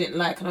this that I didn't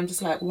like. And I'm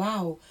just like,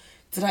 wow,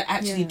 did I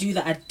actually do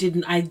that?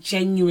 I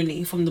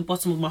genuinely, from the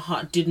bottom of my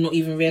heart, did not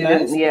even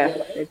realise. Yeah,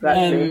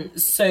 exactly.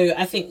 So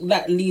I think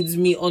that leads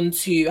me on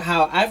to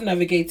how I've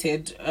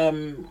navigated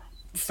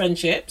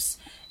friendships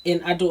in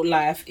adult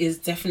life is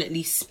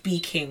definitely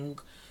speaking,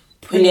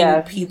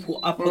 pulling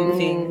people up on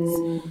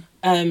things.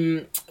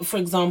 For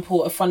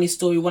example, a funny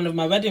story, one of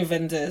my wedding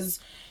vendors,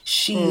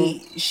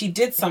 she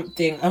did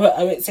something. I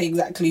won't say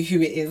exactly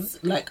who it is,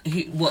 like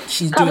what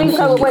she's doing.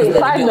 Wait,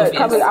 side note,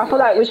 I feel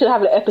like we should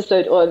have an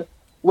episode on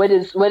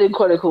Wedding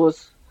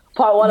Chronicles.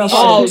 Part 1 of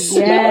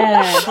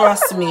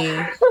Trust me,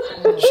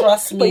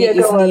 it's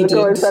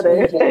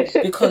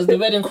needed because the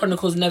Wedding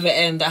Chronicles never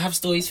end. I have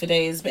stories for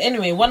days. But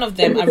anyway, one of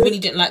them, I really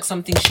didn't like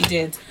something she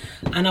did,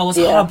 and I was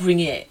harbouring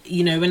it.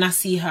 You know, when I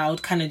see her, I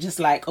would kind of just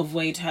like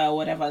avoid her or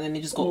whatever, and then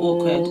it just got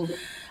awkward.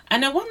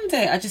 And then one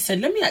day I just said,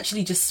 let me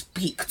actually just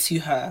speak to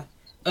her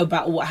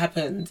about what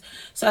happened.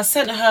 So I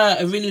sent her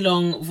a really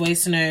long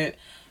voice note.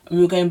 We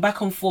were going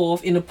back and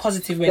forth in a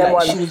positive way.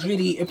 Like, she was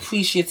really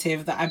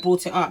appreciative that I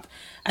brought it up.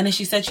 And then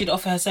she said she'd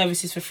offer her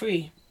services for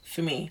free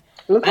for me.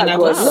 I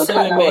got so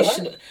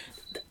emotional.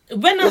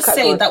 When I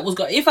say that was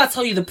good, if I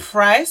tell you the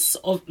price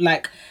of,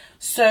 like,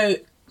 so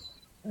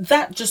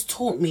that just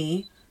taught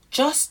me,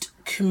 just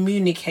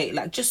communicate,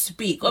 like, just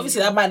speak.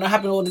 Obviously that might not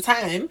happen all the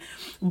time,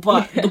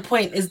 but the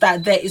point is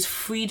that there is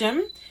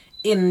freedom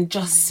in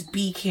just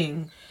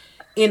speaking,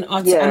 in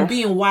and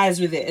being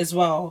wise with it as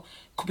well.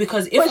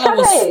 Because if I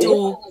was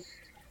still...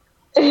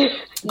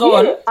 Go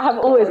on. I have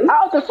always,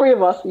 out of the three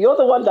of us, you're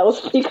the one that will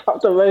speak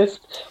up the most.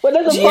 When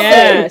there's a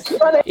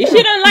problem, if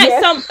she don't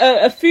like some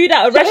food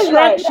at a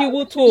restaurant, she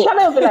will talk.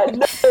 Chanel will be like,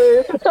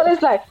 no.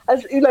 Chanel's like,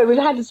 as you know, we've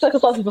had the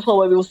circumstances before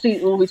where we'll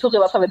be talking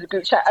about something in the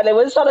group chat, and then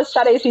when Chanel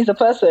sees a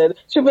person,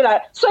 she'll be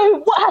like, so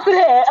what happened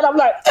here? And I'm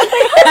like,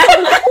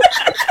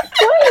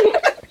 wait.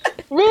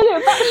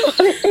 Really? That's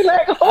funny.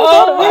 Like,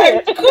 oh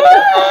my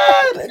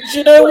God. Do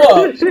you know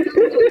what?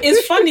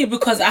 It's funny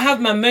because I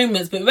have my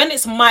moments, but when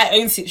it's my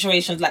own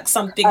situations, like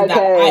something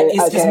that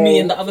is just me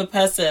and the other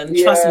person,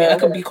 trust me, I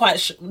can be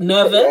quite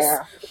nervous.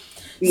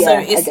 So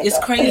it's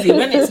crazy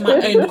when it's my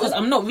own, because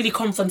I'm not really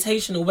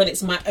confrontational when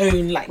it's my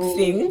own like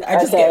thing. I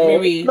just get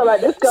very... So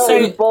like, this girl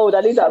is bold.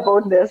 I need that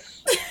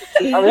boldness.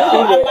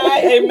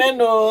 Amen.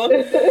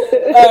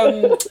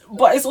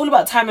 But it's all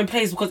about time and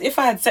place, because if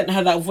I had sent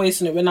her that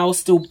voice note when I was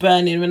still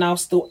burning, when I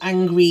was still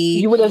angry,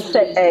 you would have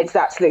said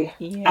exactly.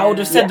 I would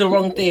have said the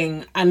wrong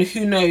thing, and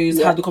who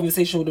knows how the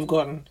conversation would have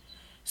gone.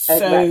 So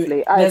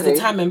there's a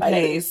time and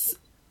place.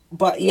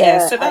 But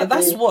so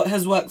that's what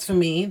has worked for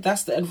me.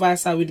 That's the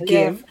advice I would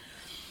give.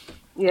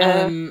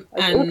 And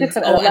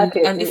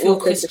if you're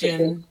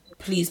Christian,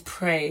 please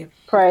pray,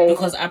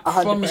 because I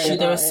promise you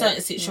there are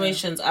certain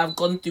situations I've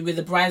gone through with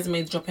the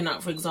bridesmaids dropping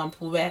out, for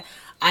example, where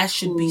I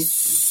should be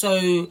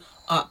so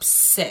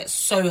upset,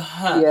 so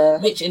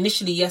hurt, which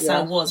initially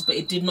I was, but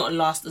it did not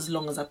last as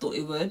long as I thought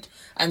it would.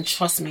 And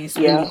trust me, it's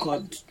only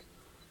God.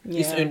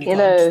 It's only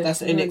God. That's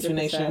the only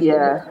explanation.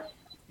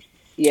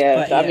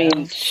 But, I mean,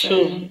 it's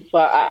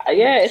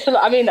a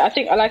lot. I mean, I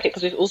think I like it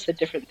because we've all said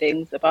different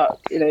things about,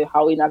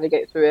 how we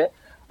navigate through it.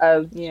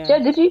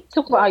 Jen, did you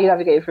talk about how you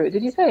navigated through it?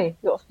 Did you say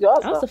your answer?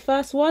 That was the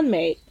first one,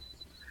 mate.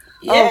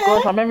 Oh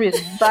gosh, my memory is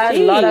bad.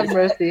 Lord have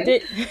mercy.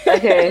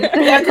 Okay.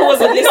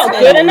 Was it not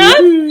good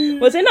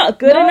enough? Was it not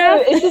good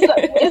enough?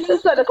 It's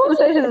just like the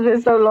conversation has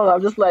been so long.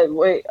 I'm just like,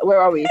 wait,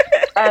 where are we?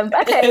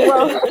 Okay,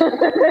 well,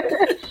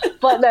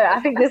 but no,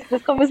 I think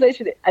this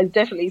conversation is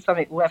definitely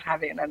something worth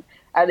having, and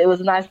it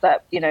was nice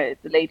that the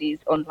ladies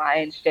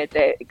online shared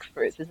their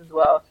experiences as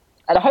well.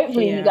 And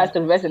hopefully you guys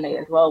can resonate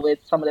as well with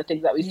some of the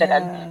things that we said.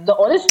 And the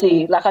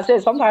honesty, like I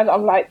said, sometimes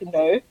I'm like,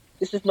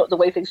 this is not the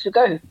way things should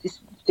go.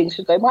 Things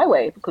should go my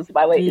way, because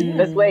my way is the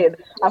best way. And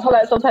I feel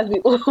like sometimes we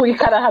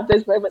kind of have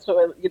those moments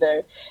where,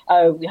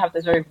 we have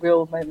those very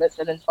real moments.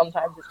 And then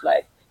sometimes it's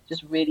like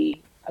just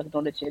really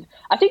acknowledging.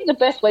 I think the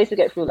best way to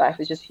get through life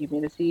is just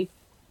humility.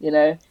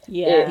 And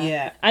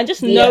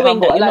just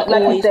knowing that you're not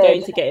always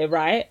going to get it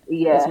right.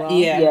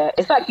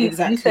 It's like you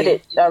said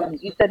it.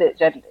 You said it,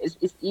 Jen.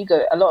 It's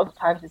ego. A lot of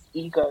times it's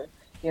ego.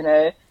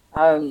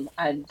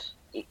 And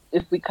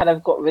if we kind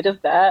of got rid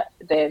of that,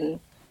 then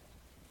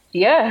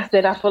I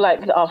feel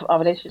like our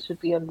relationships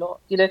would be a lot.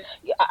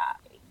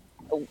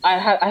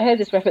 I hear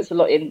this reference a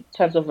lot in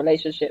terms of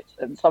relationships,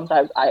 and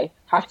sometimes I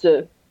have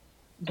to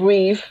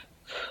breathe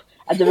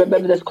and to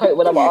remember this quote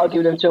when I'm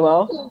arguing with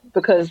Joelle,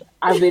 because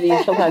I really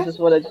sometimes just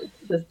want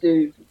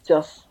to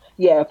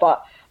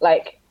but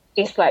like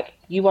it's like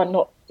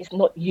it's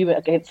not you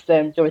against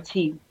them, you're a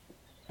team.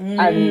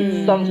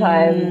 And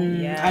sometimes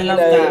I love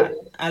that.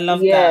 I love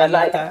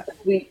that.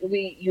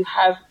 You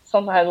have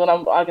sometimes when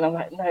I'm arguing, I'm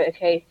like, no,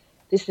 okay,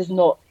 this is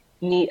not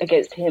me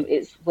against him.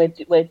 It's we're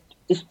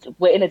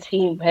in a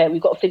team here.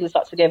 We've got to figure this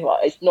out together.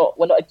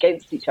 We're not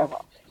against each other.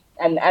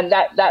 And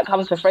that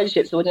comes for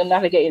friendship. So when you're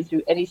navigating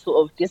through any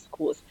sort of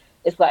discourse,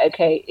 it's like,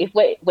 okay, if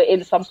we're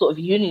in some sort of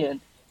union,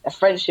 a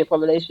friendship or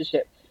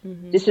relationship,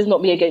 this is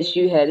not me against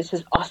you here. This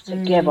is us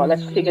together.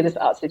 Let's figure this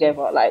out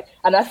together.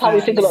 And that's how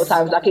we think a lot of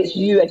times. Like, it's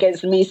you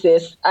against me,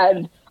 sis,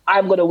 and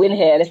I'm gonna win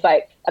here. And it's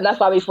like, and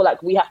that's why we feel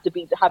like we have to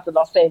have the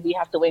last say. We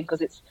have to win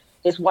because it's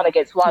one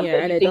against one. Yeah,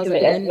 but and think of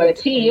it as we're a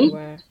team.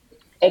 Anywhere.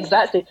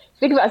 Exactly.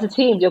 Think of it as a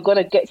team. You're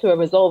gonna get to a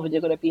resolve, and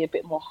you're gonna be a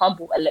bit more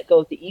humble and let go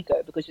of the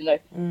ego, because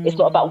it's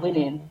not about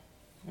winning.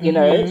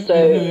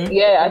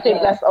 I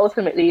think that's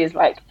ultimately is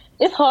like,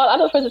 it's hard. I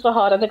know friendships are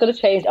hard, and they're gonna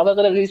change. And we're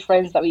gonna lose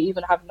friends that we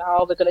even have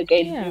now. We're gonna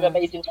gain new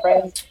amazing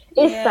friends.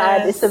 It's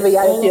sad. It's the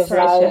reality of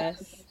life.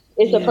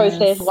 It's a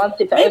process.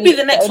 Maybe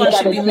the next one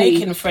should be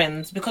making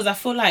friends, because I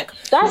feel like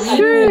that's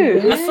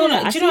true. I feel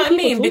like, do you know what I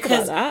mean?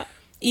 Because I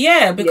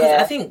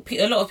think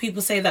a lot of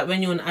people say that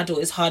when you're an adult,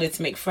 it's harder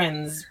to make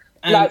friends.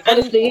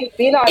 Honestly,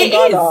 being out in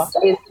Ghana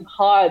is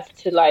hard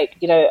to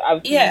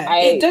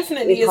it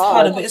definitely is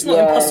harder, but it's not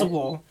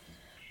impossible.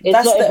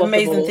 That's the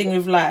amazing thing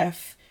with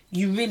life.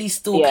 You really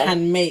still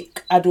can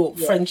make adult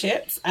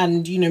friendships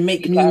and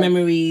make new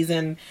memories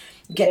and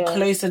get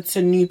closer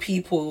to new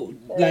people.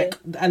 I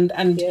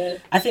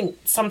think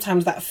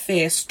sometimes that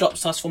fear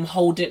stops us from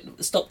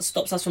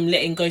stops us from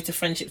letting go to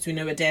friendships we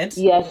know are dead.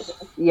 Yes,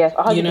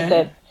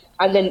 100%.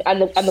 And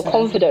the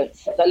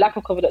confidence, the lack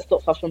of confidence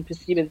stops us from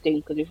pursuing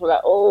things, because we feel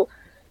like,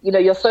 when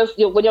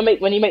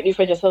you make new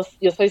friends,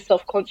 you're so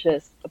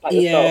self-conscious about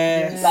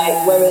yourself.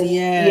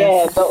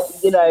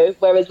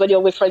 Whereas when you're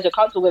with friends you're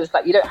comfortable with, it's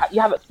like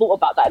you haven't thought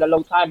about that in a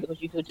long time, because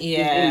you could just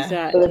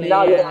exactly.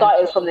 Now you're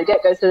starting from the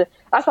get-go. So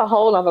that's a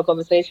whole other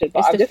conversation.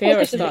 But it's the fear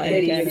of starting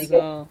again as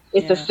well.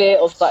 It's the fear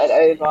of starting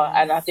over,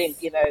 and I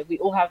think we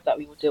all have that.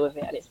 We will deal with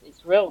it, and it's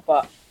real.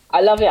 But I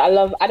love it. I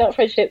love adult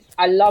friendships.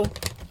 I love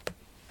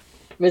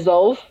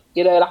resolve.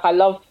 I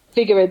love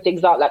figuring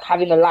things out, like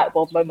having a light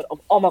bulb moment of,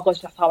 oh my gosh,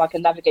 that's how I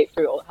can navigate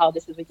through it, or how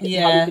this is how we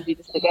can do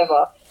this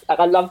together.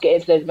 I love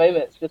getting to those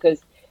moments,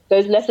 because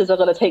those lessons are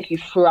going to take you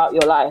throughout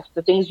your life.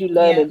 The things you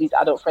learn in these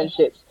adult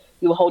friendships,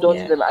 you'll hold on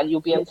to them, and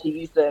you'll be able to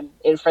use them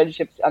in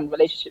friendships and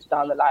relationships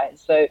down the line.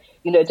 So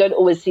don't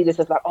always see this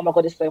as like, oh my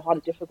god, it's so hard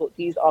and difficult.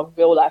 These are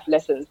real life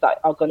lessons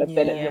that are going to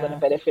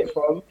benefit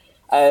from.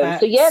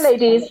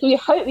 Ladies, we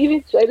hope you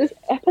enjoyed this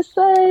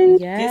episode.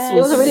 Yeah,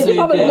 it was a really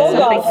longer. It was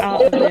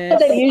longer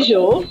than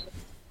usual.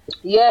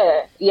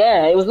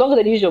 It was longer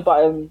than usual,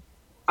 but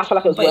I feel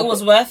like it was. But it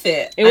was worth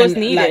it. It was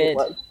needed.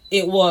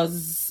 It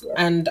was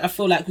and I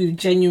feel like we've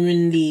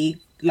genuinely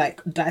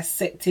like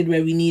dissected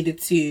where we needed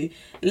to.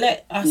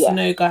 Let us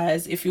know,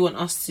 guys, if you want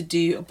us to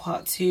do a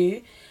part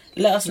 2.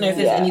 Let us know if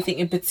there's anything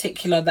in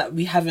particular that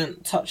we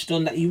haven't touched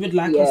on that you would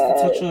like us to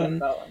touch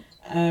on.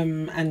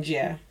 And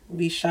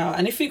we shall.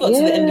 And if we got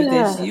to the end of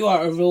this, you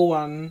are a real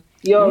one.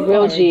 You're a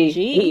real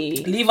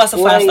G. Leave us a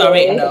 5-star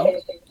rating though.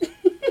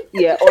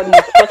 Yeah, on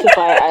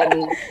Spotify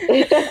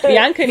and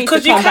Bianca needs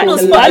because to you come can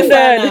on back to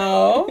Spotify London.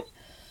 now.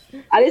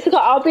 I need to go.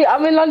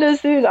 I'm in London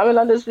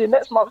soon.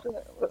 Next month.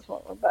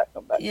 I'm back.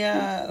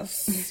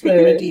 Yes,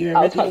 we're ready.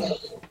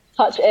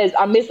 Touch is.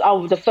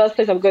 The first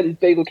place I'm going is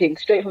Bagel King,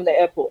 straight from the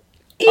airport.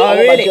 Oh,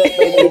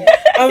 really?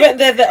 I went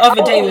there the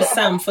other day with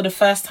Sam for the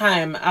first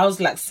time. I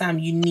was like, Sam,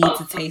 you need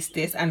to taste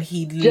this, and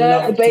he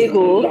loved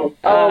bagel. it.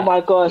 Oh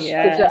my gosh!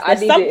 Yeah.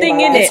 There's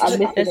something in it.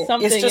 There's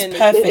something It's just in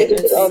perfect.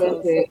 it.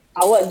 Honestly,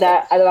 I want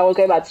that, and then I will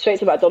go back straight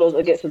to McDonald's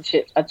and get some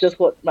chips. I just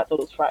want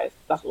McDonald's fries.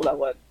 That's all I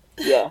want.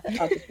 Yeah,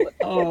 I just want.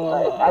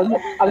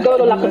 I'm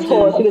going on like a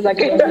tour as soon as I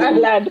get to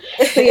land.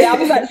 So I'll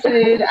be back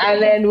soon,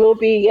 and then we'll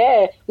be.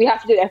 We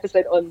have to do an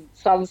episode on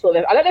some sort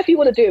of. I don't know if you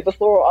want to do it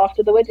before or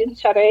after the wedding,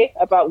 Shade,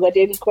 about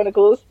wedding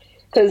chronicles.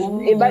 Because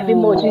it might be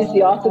more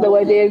juicy after the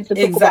wedding to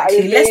talk about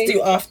everything. Let's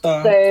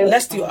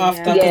do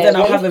after. Because then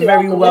I'll have a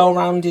very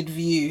well-rounded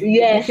view.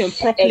 Yes, you can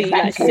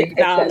properly sit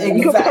down.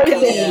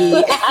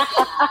 Exactly.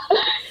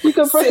 You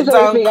can Sit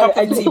down, cup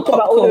of tea,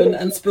 popcorn,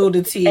 and spill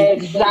the tea.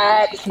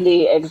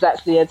 Exactly. And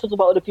talk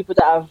about all the people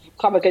that have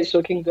come against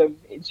your kingdom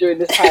during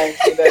this time.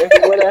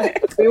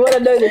 We want to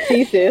know the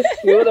thesis.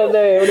 We want to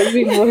know all the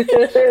people.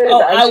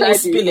 I will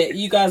spill it.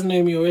 You guys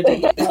know me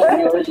already.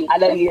 I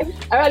love you.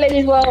 All right,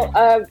 ladies.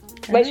 Well,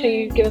 make sure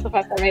you give us a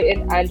 5-star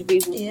rating, and we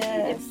will see you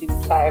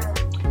next time.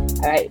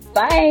 All right,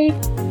 bye.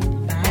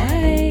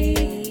 Bye.